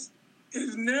obsessed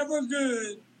is never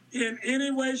good in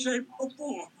any way, shape, or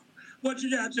form. What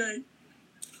you got, Jay?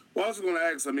 Well, I was going to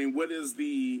ask, what is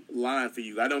the line for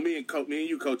you? I know me and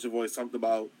you, Coach, have always talked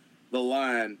about the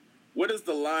line. What is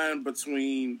the line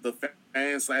between the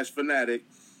fan/fanatic,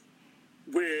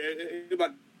 where,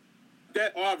 like,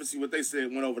 that obviously what they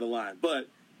said went over the line, but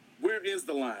where is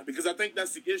the line? Because I think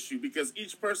that's the issue, because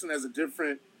each person has a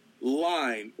different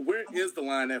line. Where is the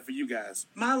line at for you guys?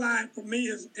 My line for me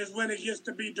is when it gets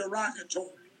to be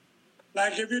derogatory.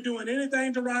 Like, if you're doing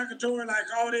anything derogatory, like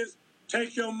all this,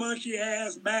 take your monkey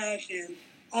ass back and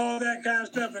all that kind of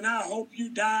stuff, and I hope you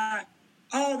die.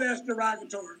 All that's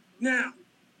derogatory. Now,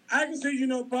 I can see,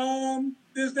 bomb,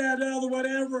 this, that, the other,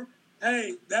 whatever.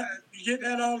 Hey, you get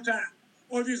that all the time.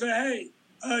 Or if you say, hey,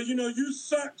 you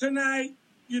suck tonight,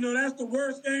 that's the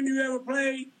worst game you ever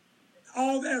played,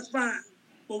 all that's fine.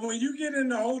 But when you get in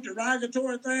the whole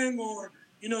derogatory thing or,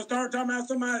 start talking about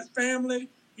somebody's family,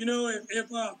 if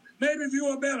maybe if you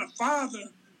were a better father,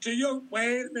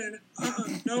 wait a minute.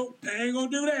 No, they ain't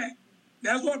gonna do that.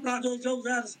 That's what brought those jokes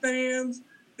out of stands,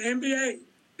 the NBA.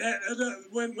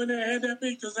 When they had that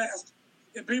big disaster,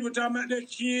 and people talking about their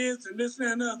kids and this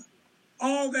and another,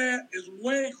 all that is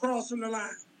way crossing the line.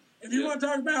 If you want to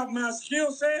talk about my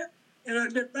skill set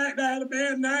and the fact that I had a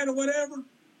bad night or whatever,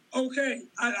 okay,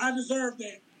 I deserve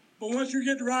that. But once you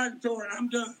get derogatory, I'm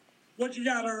done. What you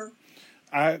got, Herb?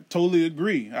 I totally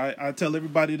agree. I tell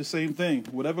everybody the same thing.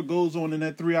 Whatever goes on in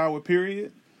that 3-hour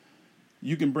period,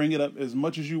 you can bring it up as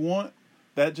much as you want.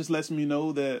 That just lets me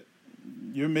know that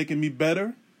you're making me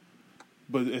better.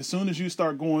 But as soon as you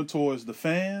start going towards the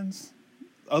fans,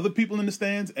 other people in the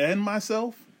stands, and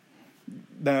myself,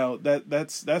 now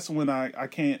that's when I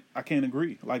can't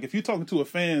agree. Like, if you're talking to a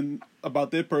fan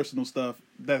about their personal stuff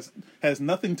that has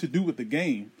nothing to do with the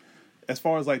game, as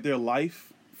far as like their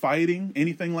life, fighting,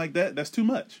 anything like that, that's too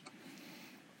much.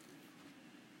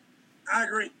 I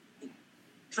agree.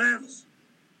 Travis?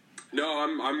 No,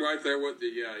 I'm right there with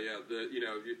you.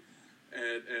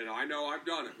 And I know I've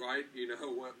done it, right?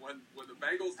 When the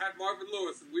Bengals had Marvin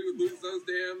Lewis and we would lose those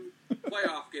damn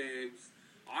playoff games,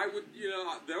 I would,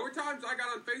 there were times I got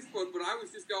on Facebook, but I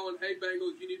was just going, hey,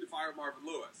 Bengals, you need to fire Marvin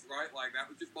Lewis, right? Like, that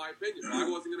was just my opinion. I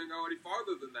wasn't going to go any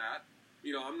farther than that.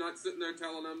 I'm not sitting there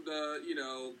telling them to,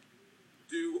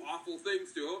 do awful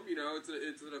things to him.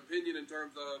 It's an opinion in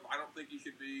terms of I don't think he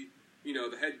should be,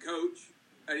 the head coach,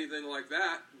 anything like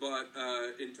that. But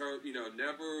in terms,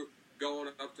 never going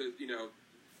up to,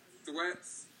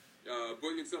 threats,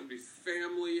 bringing somebody's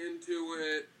family into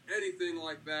it, anything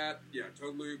like that. Yeah,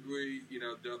 totally agree.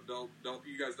 Don't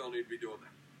you guys don't need to be doing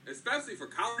that, especially for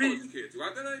college kids,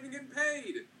 right? They're not even getting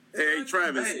paid. Hey,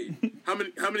 Travis, how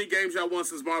many games y'all won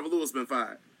since Marvin Lewis been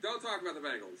fired? Don't talk about the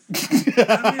Bengals.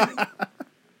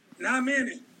 Not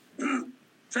many.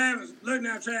 Travis, look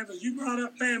now, Travis, you brought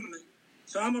up family.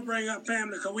 So I'm going to bring up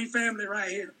family because we family right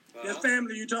here. This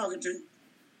family you talking to.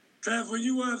 Travis, when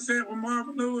you were upset with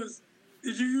Marvin Lewis,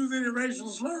 did you use any racial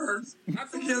slurs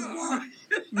against Marvin?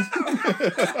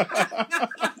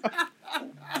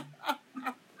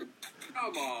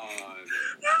 Come on.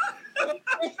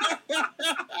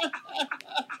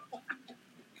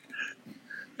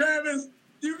 Travis,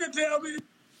 you can tell me.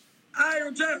 I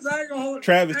am Travis. Travis, I ain't gonna hold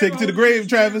Travis, take it to the grave,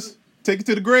 Travis. Take it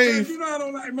to the grave. You know I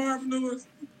don't like Marvin Lewis.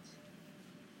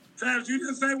 Travis, you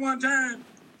just say one time,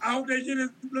 I hope they get his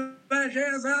black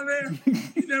ass out of there.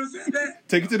 You never said that.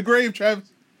 Take it to the grave,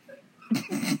 Travis.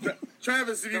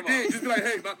 Travis, if you did, just be like,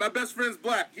 hey, my best friend's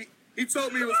black. He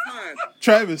told me it was fine.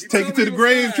 Travis, take it to the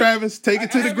grave, fine. Travis. Take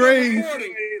it to the grave.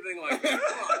 Anything like that.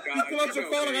 Oh, God, Pull up your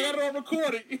phone, I got it on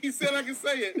recording. He said I can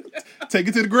say it. Take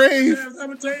it to the grave. Travis, I'm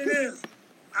going to tell you this.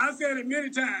 I said it many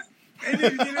times. They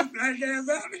need to get his black ass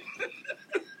out of there.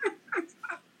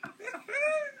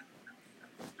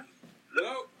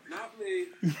 Nope, not me.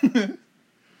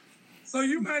 So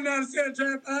you might not have said it,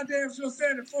 Travis. I damn sure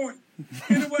said it for you.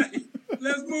 Anyway,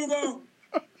 let's move on.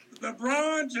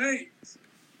 LeBron James.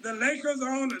 The Lakers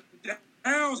are on the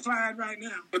downslide right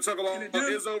now. Let's talk about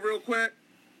Izzo real quick.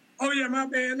 Oh, yeah, my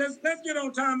bad. Let's get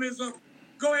on Tom Izzo.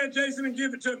 Go ahead, Jason, and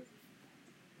give it to me.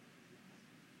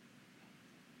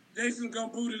 Jason's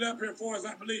going to boot it up here for us,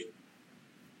 I believe.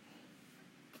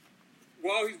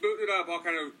 While he's booting it up, I'll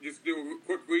kind of just do a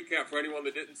quick recap for anyone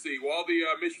that didn't see. While the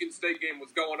Michigan State game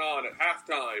was going on at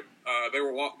halftime,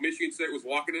 Michigan State was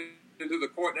walking into the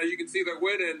court. Now you can see they're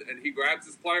winning, and he grabs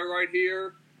his player right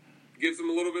here, gives him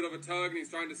a little bit of a tug, and he's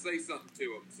trying to say something to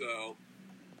him. So,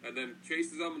 and then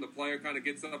chases him, and the player kind of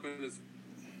gets up in his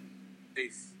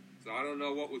face. So I don't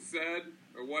know what was said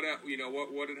or what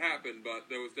had happened, but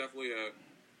there was definitely a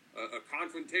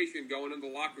confrontation going in the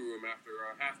locker room after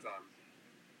halftime.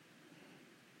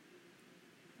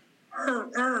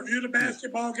 Irv, you're the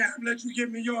basketball guy. I'm going to let you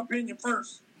give me your opinion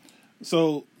first.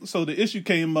 So the issue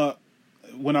came up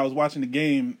when I was watching the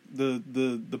game.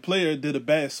 The player did a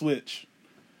bad switch.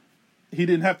 He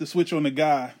didn't have to switch on the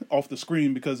guy off the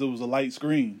screen because it was a light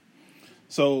screen.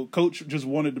 So coach just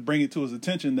wanted to bring it to his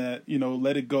attention that,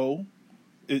 let it go.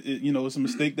 It's a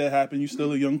mistake that happened. You're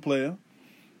still a young player.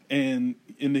 And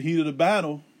in the heat of the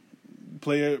battle,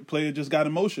 player just got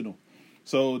emotional.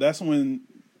 So that's when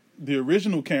the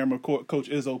original camera caught Coach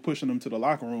Izzo pushing him to the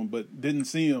locker room, but didn't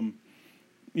see him,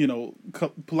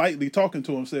 politely talking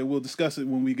to him, said, we'll discuss it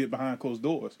when we get behind closed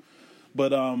doors.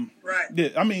 But, right. Yeah,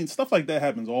 I mean, stuff like that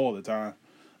happens all the time.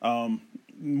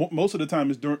 Most of the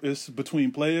time it's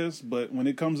between players, but when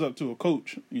it comes up to a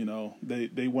coach,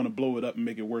 they want to blow it up and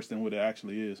make it worse than what it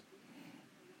actually is.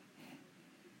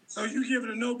 So you give it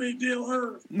a no big deal,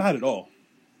 Irv? Not at all.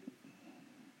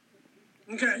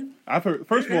 Okay. I've heard.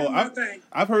 First of all,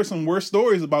 I've heard some worse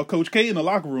stories about Coach K in the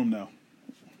locker room now.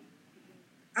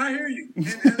 I hear you,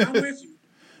 and I'm with you.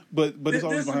 but it's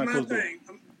always behind closed doors.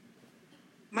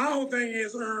 My whole thing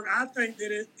is, Irv, I think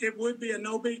that it would be a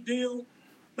no big deal,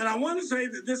 but I want to say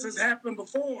that this has happened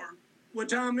before with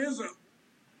Tom Izzo.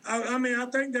 I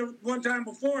think that one time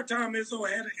before Tom Izzo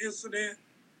had an incident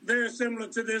very similar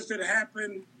to this that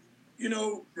happened,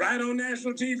 right on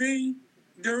national TV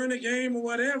during a game or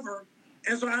whatever.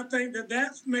 And so I think that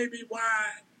that's maybe why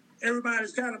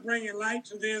everybody's kind of bringing light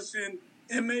to this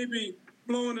and maybe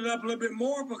blowing it up a little bit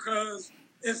more because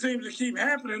it seems to keep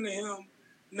happening to him.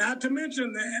 Not to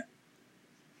mention that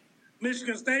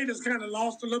Michigan State has kind of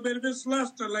lost a little bit of its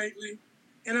luster lately.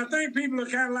 And I think people are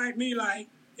kind of like me, like,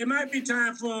 it might be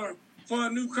time for a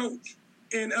new coach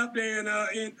up there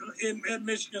in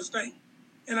Michigan State.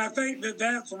 And I think that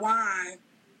that's why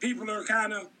people are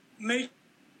kind of making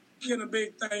a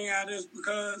big thing out of this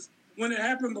because when it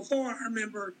happened before, I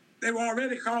remember they were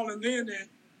already calling then that,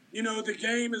 the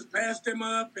game has passed him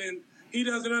up and he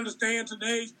doesn't understand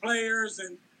today's players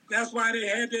and that's why they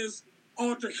had this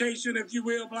altercation, if you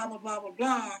will, blah, blah, blah, blah,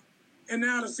 blah. And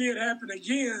now to see it happen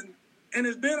again, and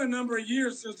it's been a number of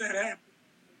years since that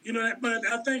happened. But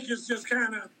I think it's just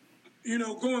kind of,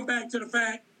 going back to the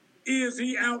fact, is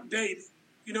he outdated?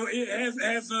 It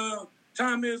has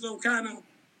Tom Izzo kind of,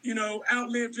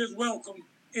 outlived his welcome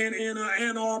in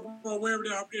Ann Arbor or wherever they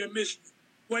are in Michigan.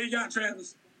 What you got,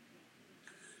 Travis?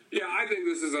 Yeah, I think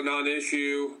this is a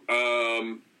non-issue.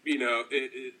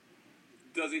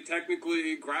 Does he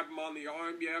technically grab him on the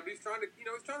arm? Yeah, but he's trying to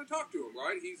talk to him,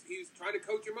 right? He's trying to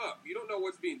coach him up. You don't know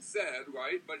what's being said,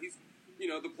 right? But he's,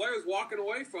 the player's walking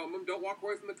away from him. Don't walk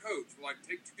away from the coach.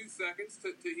 Take 2 seconds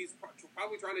he's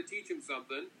probably trying to teach him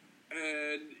something.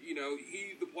 And,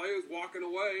 the player's walking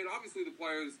away. And obviously the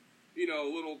player's, a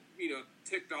little,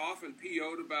 ticked off and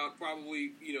PO'd about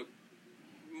probably,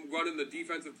 running the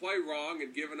defensive play wrong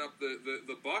and giving up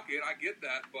the bucket. I get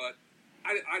that. But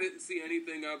I didn't see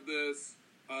anything of this.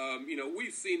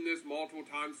 We've seen this multiple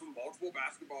times from multiple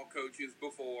basketball coaches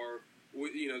before.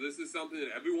 This is something that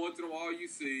every once in a while you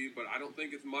see, but I don't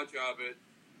think it's much of it.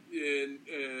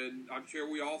 And I'm sure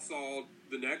we all saw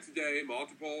the next day,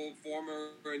 multiple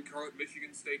former and current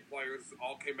Michigan State players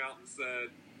all came out and said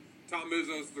Tom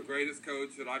Izzo's the greatest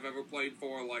coach that I've ever played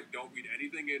for. Like, don't read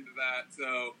anything into that.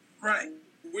 So, right.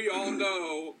 We all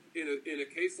know in a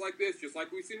case like this, just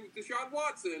like we've seen with Deshaun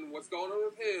Watson, what's going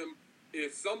on with him.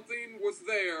 If something was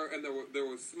there and there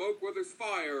was smoke where there's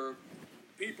fire,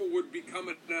 people would be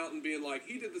coming out and being like,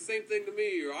 he did the same thing to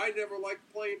me, or I never liked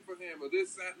playing for him, or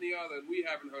this, that, and the other, and we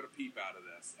haven't heard a peep out of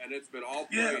this. And it's been all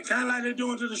yeah, kind of like they're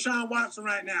doing to Deshaun Watson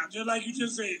right now, just like you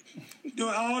just said.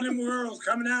 Doing all them girls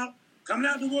coming out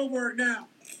the woodwork now.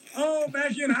 Oh,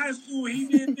 back in high school, he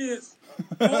did this.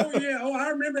 Oh, yeah. Oh, I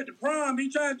remember at the prom, he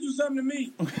tried to do something to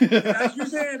me. Like you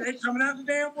said, they coming out the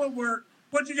damn woodwork.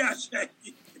 What you got, Shay?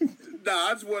 No,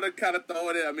 I just want to kind of throw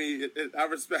it in. I mean, I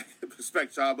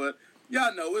respect y'all, but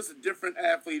y'all know it's a different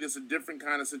athlete. It's a different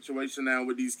kind of situation now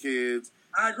with these kids.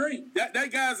 I agree. That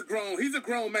guy's he's a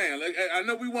grown man. Like, I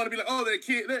know we want to be like, oh, that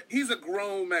kid. He's a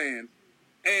grown man.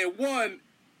 And one,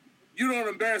 you don't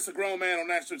embarrass a grown man on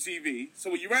national TV.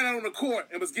 So when you ran out on the court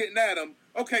and was getting at him,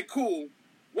 okay, cool.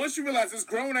 Once you realize this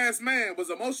grown-ass man was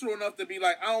emotional enough to be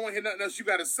like, I don't want to hear nothing else you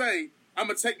got to say, I'm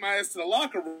going to take my ass to the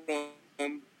locker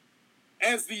room.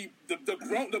 As the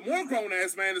more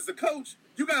grown-ass man is the coach,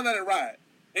 you got to let it ride.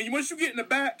 And once you get in the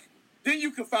back, then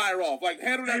you can fire off. Like,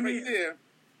 handle that right there.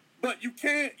 But you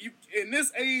can't, in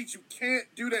this age, you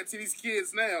can't do that to these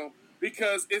kids now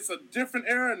because it's a different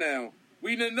era now.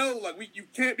 We didn't know, like, you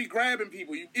can't be grabbing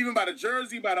people. Even by the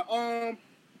jersey, by the arm,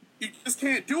 you just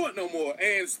can't do it no more.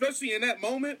 And especially in that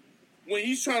moment, when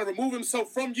he's trying to remove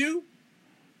himself from you,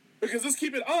 because let's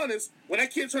keep it honest, when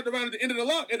that kid turned around at the end of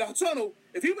the tunnel,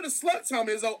 if he would have slept Tom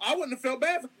Izzo, I wouldn't have felt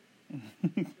bad for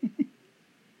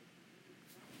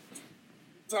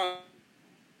Tom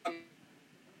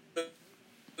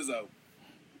Izzo.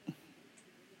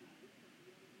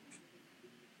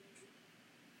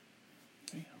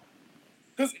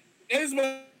 Because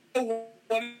Izzo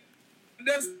wanted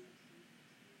this.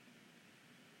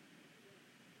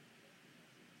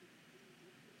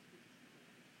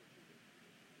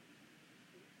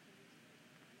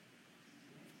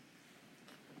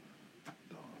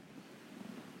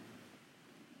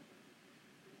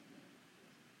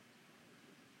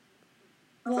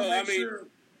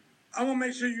 I want to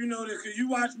make sure you know this because you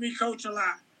watch me coach a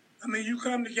lot. I mean, you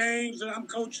come to games and I'm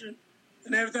coaching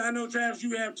and everything. I know, Travis,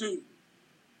 you have too.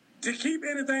 To keep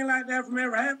anything like that from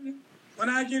ever happening, when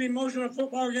I get emotional in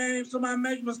football games, somebody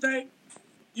make a mistake,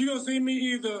 you're going to see me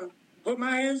either put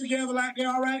my hands together like they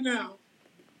are right now,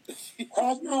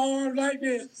 cross my arms like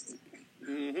this,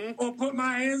 or put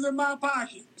my hands in my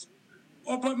pockets,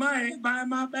 or put my hands behind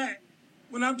my back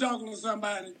when I'm talking to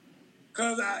somebody.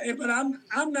 But I'm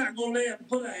not going to let him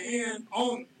put a hand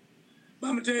on him. But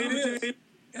I'm going to tell you this,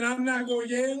 and I'm not going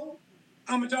to yell.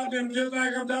 I'm going to talk to him just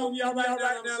like I'm talking to y'all right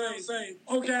now. I'm saying,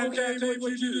 okay, I'll tell you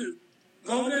what you do.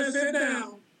 Go over there and sit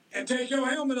down and take your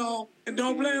helmet off and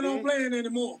don't plan on playing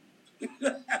anymore.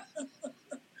 That's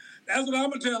what I'm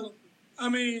going to tell him. I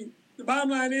mean, the bottom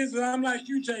line is that I'm like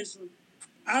you, Jason.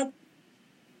 Damn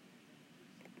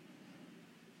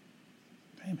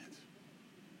it.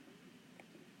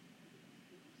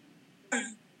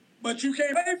 But you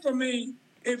can't pay for me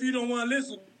if you don't want to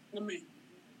listen to me.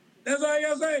 That's all I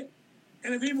got to say.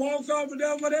 And if he walks off or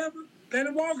does whatever, let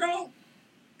him walk off.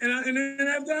 And then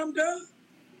after I'm done.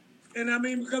 And I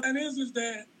mean, because that is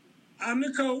that I'm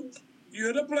the coach,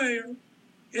 you're the player.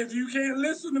 If you can't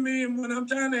listen to me and when I'm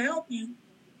trying to help you,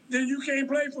 then you can't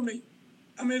play for me.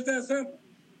 I mean, it's that simple.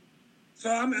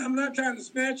 So I'm not trying to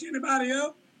snatch anybody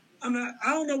up. I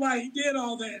don't know why he did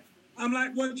all that. I'm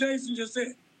like what Jason just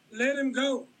said. Let him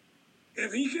go.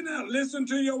 If he cannot listen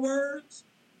to your words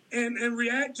and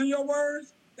react to your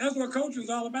words, that's what coaching is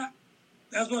all about.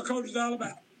 That's what coaching is all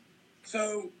about.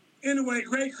 So, anyway,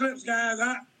 great clips, guys.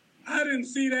 I didn't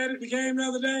see that at the game the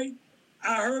other day.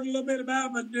 I heard a little bit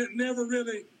about it, but never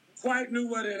really quite knew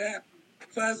what had happened.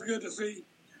 So that's good to see.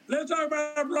 Let's talk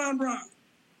about Bron.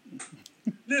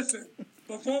 Listen,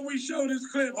 before we show this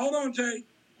clip, hold on, Jay,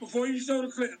 before you show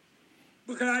the clip,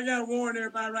 because I got to warn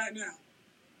everybody right now.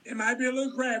 It might be a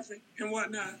little graphic and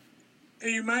whatnot,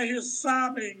 and you might hear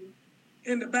sobbing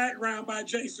in the background by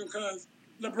Jason because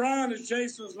LeBron is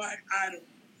Jason's, like, idol.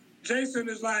 Jason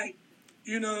is like,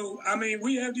 I mean,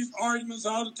 we have these arguments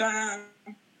all the time.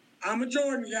 I'm a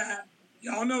Jordan guy.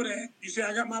 Y'all know that. You see,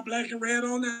 I got my black and red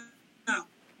on now.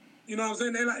 You know what I'm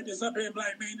saying? They like this up here,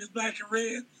 black man, this black and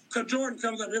red, because Jordan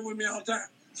comes up here with me all the time.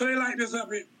 So they like this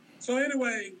up here. So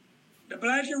anyway, the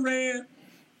black and red,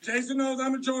 Jason knows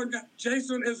I'm a Jordan guy.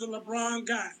 Jason is a LeBron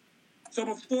guy. So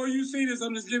before you see this,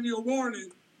 I'm just giving you a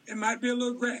warning. It might be a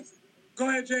little graphic. Go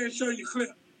ahead, Jay, and show your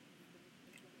clip.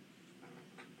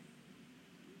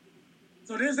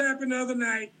 So this happened the other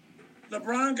night.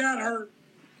 LeBron got hurt.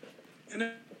 And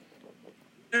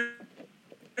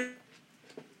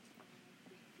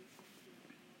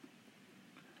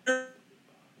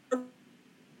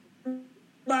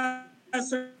everybody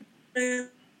saying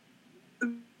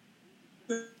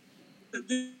that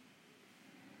this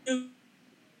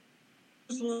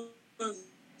was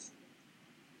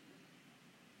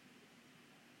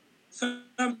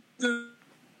something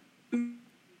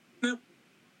that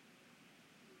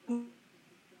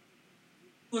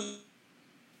was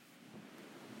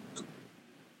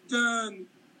done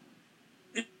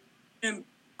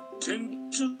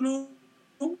intentional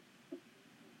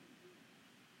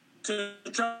to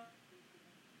try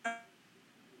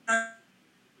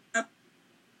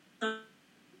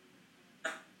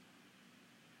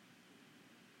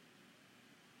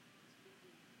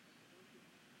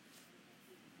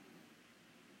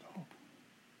What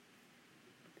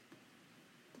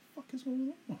the fuck is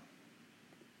going on?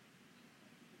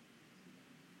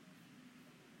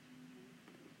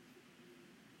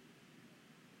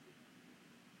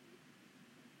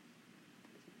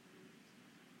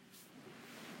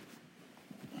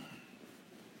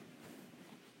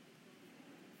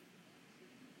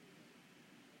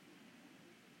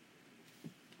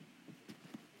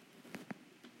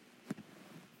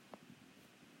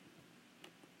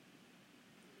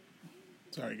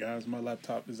 Sorry, guys, my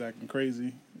laptop is acting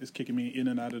crazy. It's kicking me in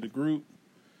and out of the group.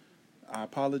 I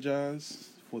apologize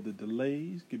for the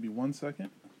delays. Give me 1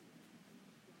 second.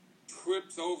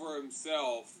 Trips over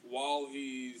himself while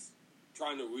he's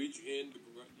trying to reach in to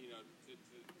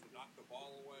knock the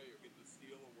ball away or get the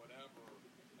steal or whatever,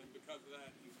 and because of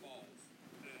that, he falls.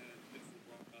 And this is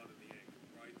brought down in the ankle,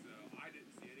 right? So I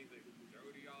didn't see anything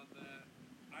dirty on that.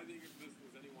 I think if this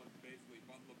was anyone basically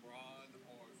but LeBron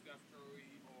or Steph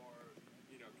Curry or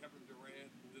Kevin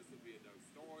Durant, this would be a no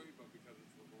story, but because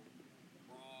it's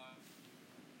LeBron,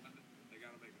 they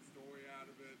got to make a story out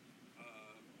of it.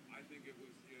 I think it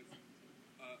was just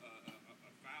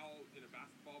a foul in a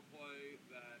basketball play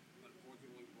that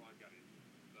unfortunately LeBron got in.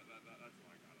 That's what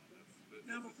I got on this.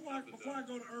 Now, before I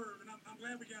go to Irv, and I'm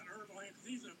glad we got Irv on here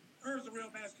because Irv's a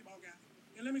real basketball guy.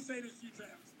 And let me say this to you,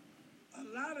 Travis. A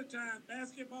lot of times,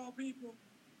 basketball people,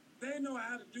 they know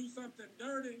how to do something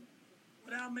dirty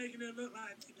without making it look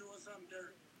like they're doing something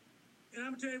dirty. And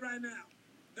I'm going to tell you right now,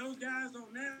 those guys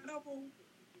on that level,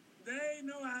 they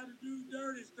know how to do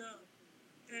dirty stuff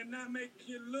and not make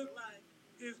it look like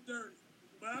it's dirty.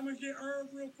 But I'm going to get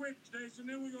Irv real quick, Jason,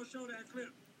 then we're going to show that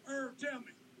clip. Irv, tell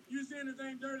me, you see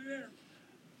anything dirty there?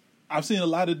 I've seen a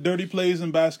lot of dirty plays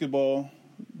in basketball.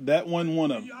 That one of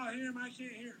them. Y'all hear him? I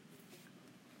can't hear him.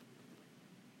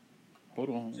 Hold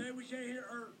on. Jay, we can't hear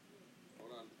Irv.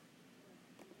 Hold on.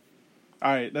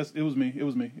 All right, it was me.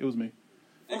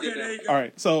 Okay, there you go. All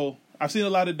right, so I've seen a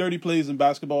lot of dirty plays in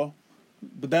basketball,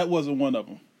 but that wasn't one of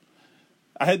them.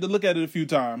 I had to look at it a few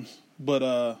times,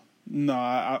 but no,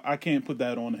 I can't put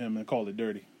that on him and call it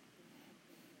dirty.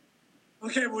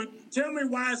 Okay, well, tell me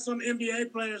why some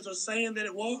NBA players are saying that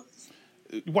it was.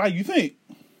 Why you think?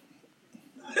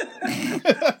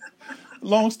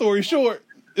 Long story short,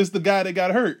 it's the guy that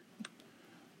got hurt.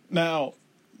 Now,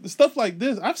 stuff like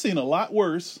this, I've seen a lot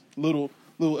worse. Little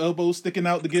elbows sticking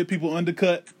out to get people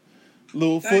undercut.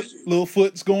 Little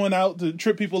foots going out to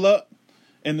trip people up.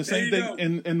 And the same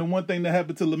thing, and the one thing that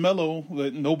happened to LaMelo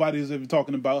that nobody's ever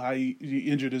talking about, how he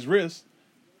injured his wrist.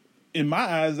 In my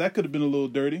eyes, that could have been a little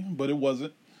dirty, but it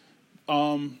wasn't.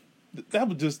 That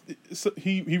was just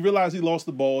he realized he lost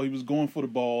the ball. He was going for the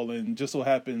ball, and just so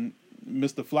happened,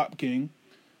 Mr. Flop King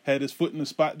had his foot in the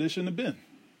spot that shouldn't have been.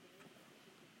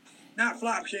 Not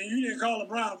Flop King. You didn't call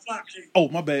LeBron Flop King. Oh,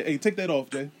 my bad. Hey, take that off,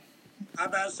 Jay. I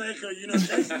about to say, because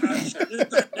Jason about to shut this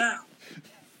thing down.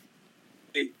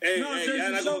 Hey, Jason,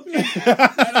 y'all not so gonna keep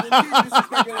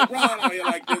disrespecting LeBron out here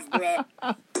like this, bro.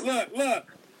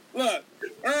 Look.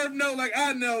 Herb know like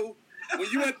I know when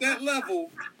you at that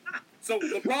level. So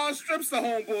LeBron strips the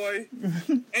homeboy,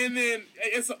 and then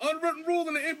it's an unwritten rule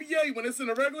in the NBA when it's in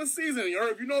the regular season.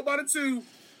 Herb, you know about it too.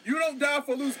 You don't dive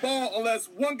for a loose ball unless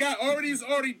one guy already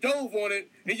dove on it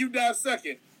and you dive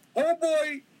second.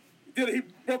 Homeboy he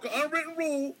broke an unwritten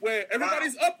rule where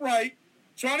everybody's upright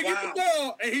trying to get the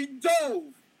ball, and he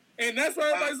dove. And that's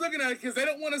why everybody's looking at it, because they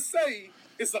don't want to say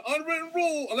it's an unwritten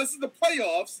rule unless it's the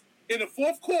playoffs in the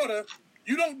fourth quarter.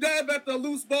 You don't dive after a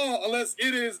loose ball unless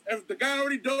if the guy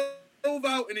already dove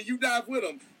out and then you dive with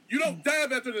him. You don't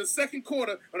dive after the second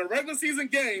quarter of a regular season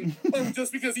game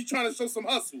just because he's trying to show some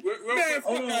hustle. Man,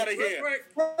 fuck out of here.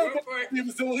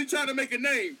 He's trying to make a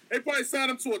name. They probably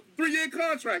signed him to a 3-year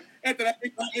contract after that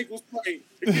ankle's playing.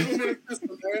 Give him in the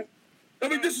system, man. Don't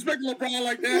be disrespecting LeBron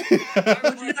like that.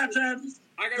 What you got, Travis?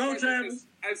 Go, Travis.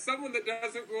 As someone that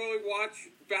doesn't really watch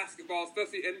basketball,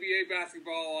 especially NBA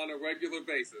basketball, on a regular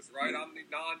basis, right? I'm the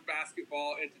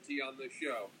non-basketball entity on this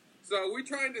show. So are we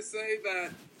trying to say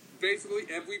that basically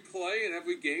every play and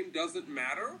every game doesn't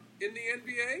matter in the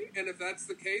NBA? And if that's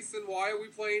the case, then why are we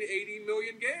playing 80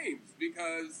 million games?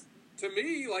 Because to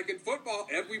me, like in football,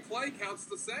 every play counts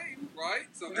the same, right?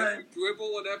 So every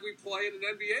dribble and every play in an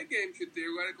NBA game should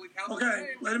theoretically count the same. Okay,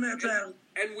 wait a minute, Travis.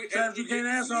 Travis, you can't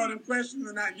answer all them questions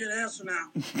and not get an answer now.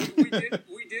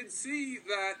 we did see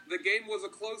that the game was a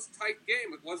close, tight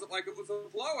game. It wasn't like it was a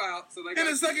blowout. So they In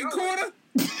the second quarter?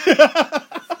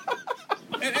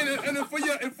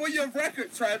 and for your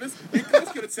record, Travis, and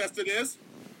Coach could attest to this,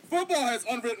 football has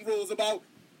unwritten rules about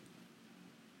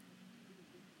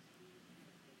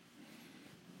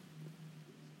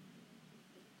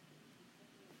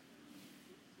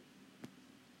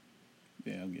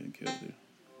Yeah, I'm getting killed here.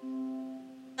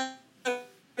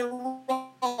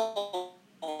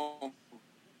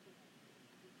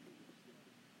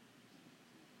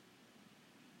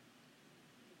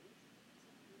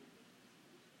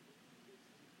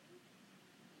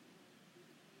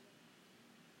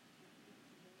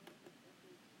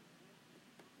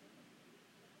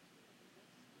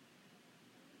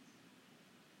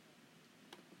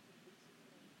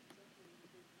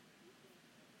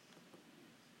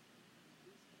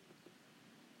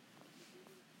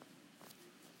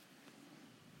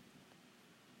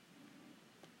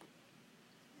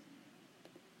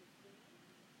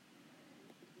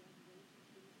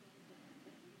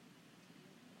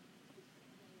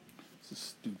 This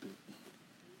is stupid.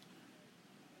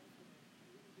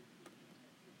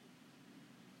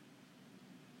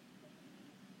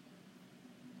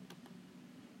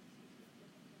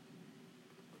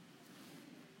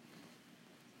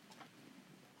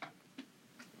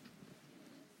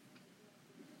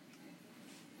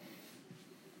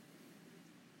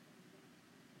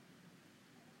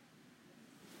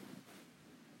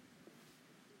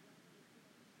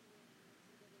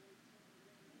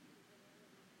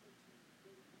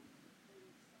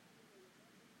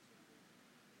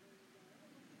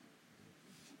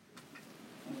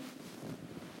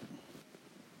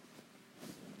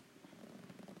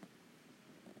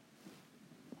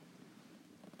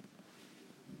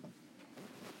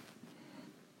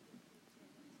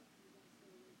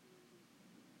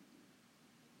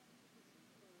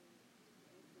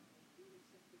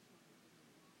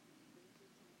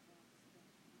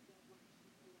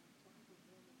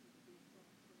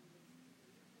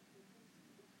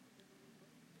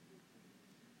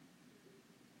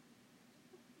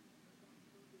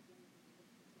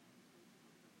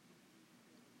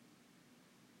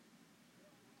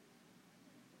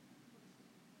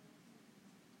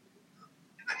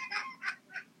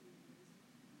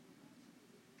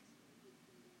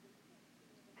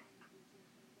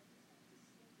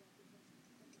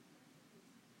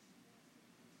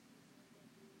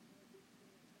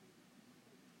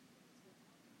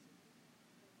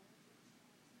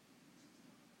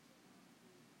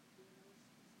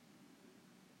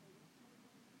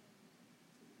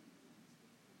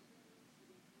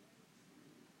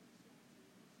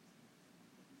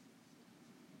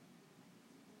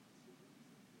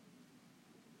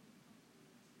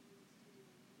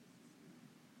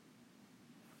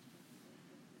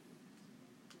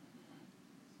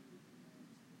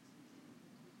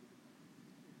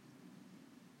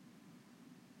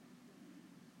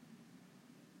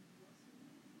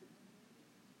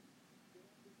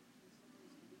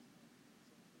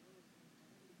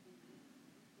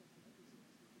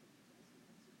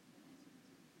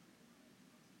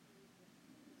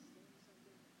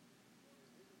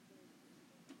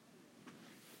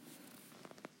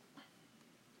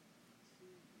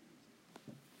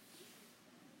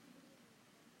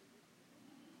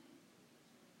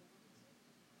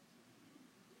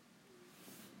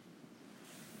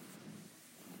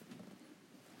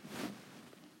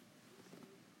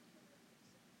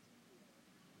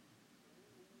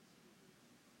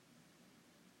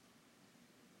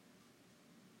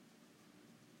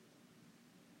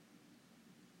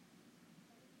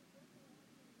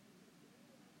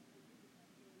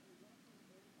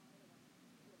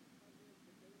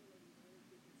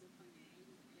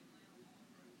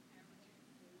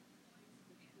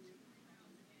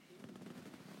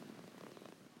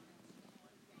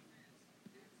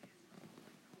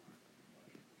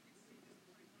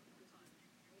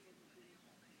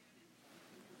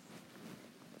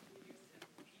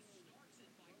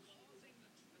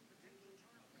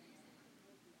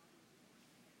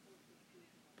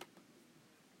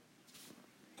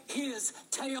 his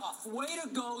tail off. Way to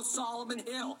go, Solomon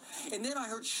Hill. And then I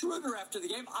heard Schroeder after the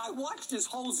game. I watched his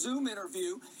whole Zoom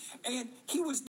interview, and he was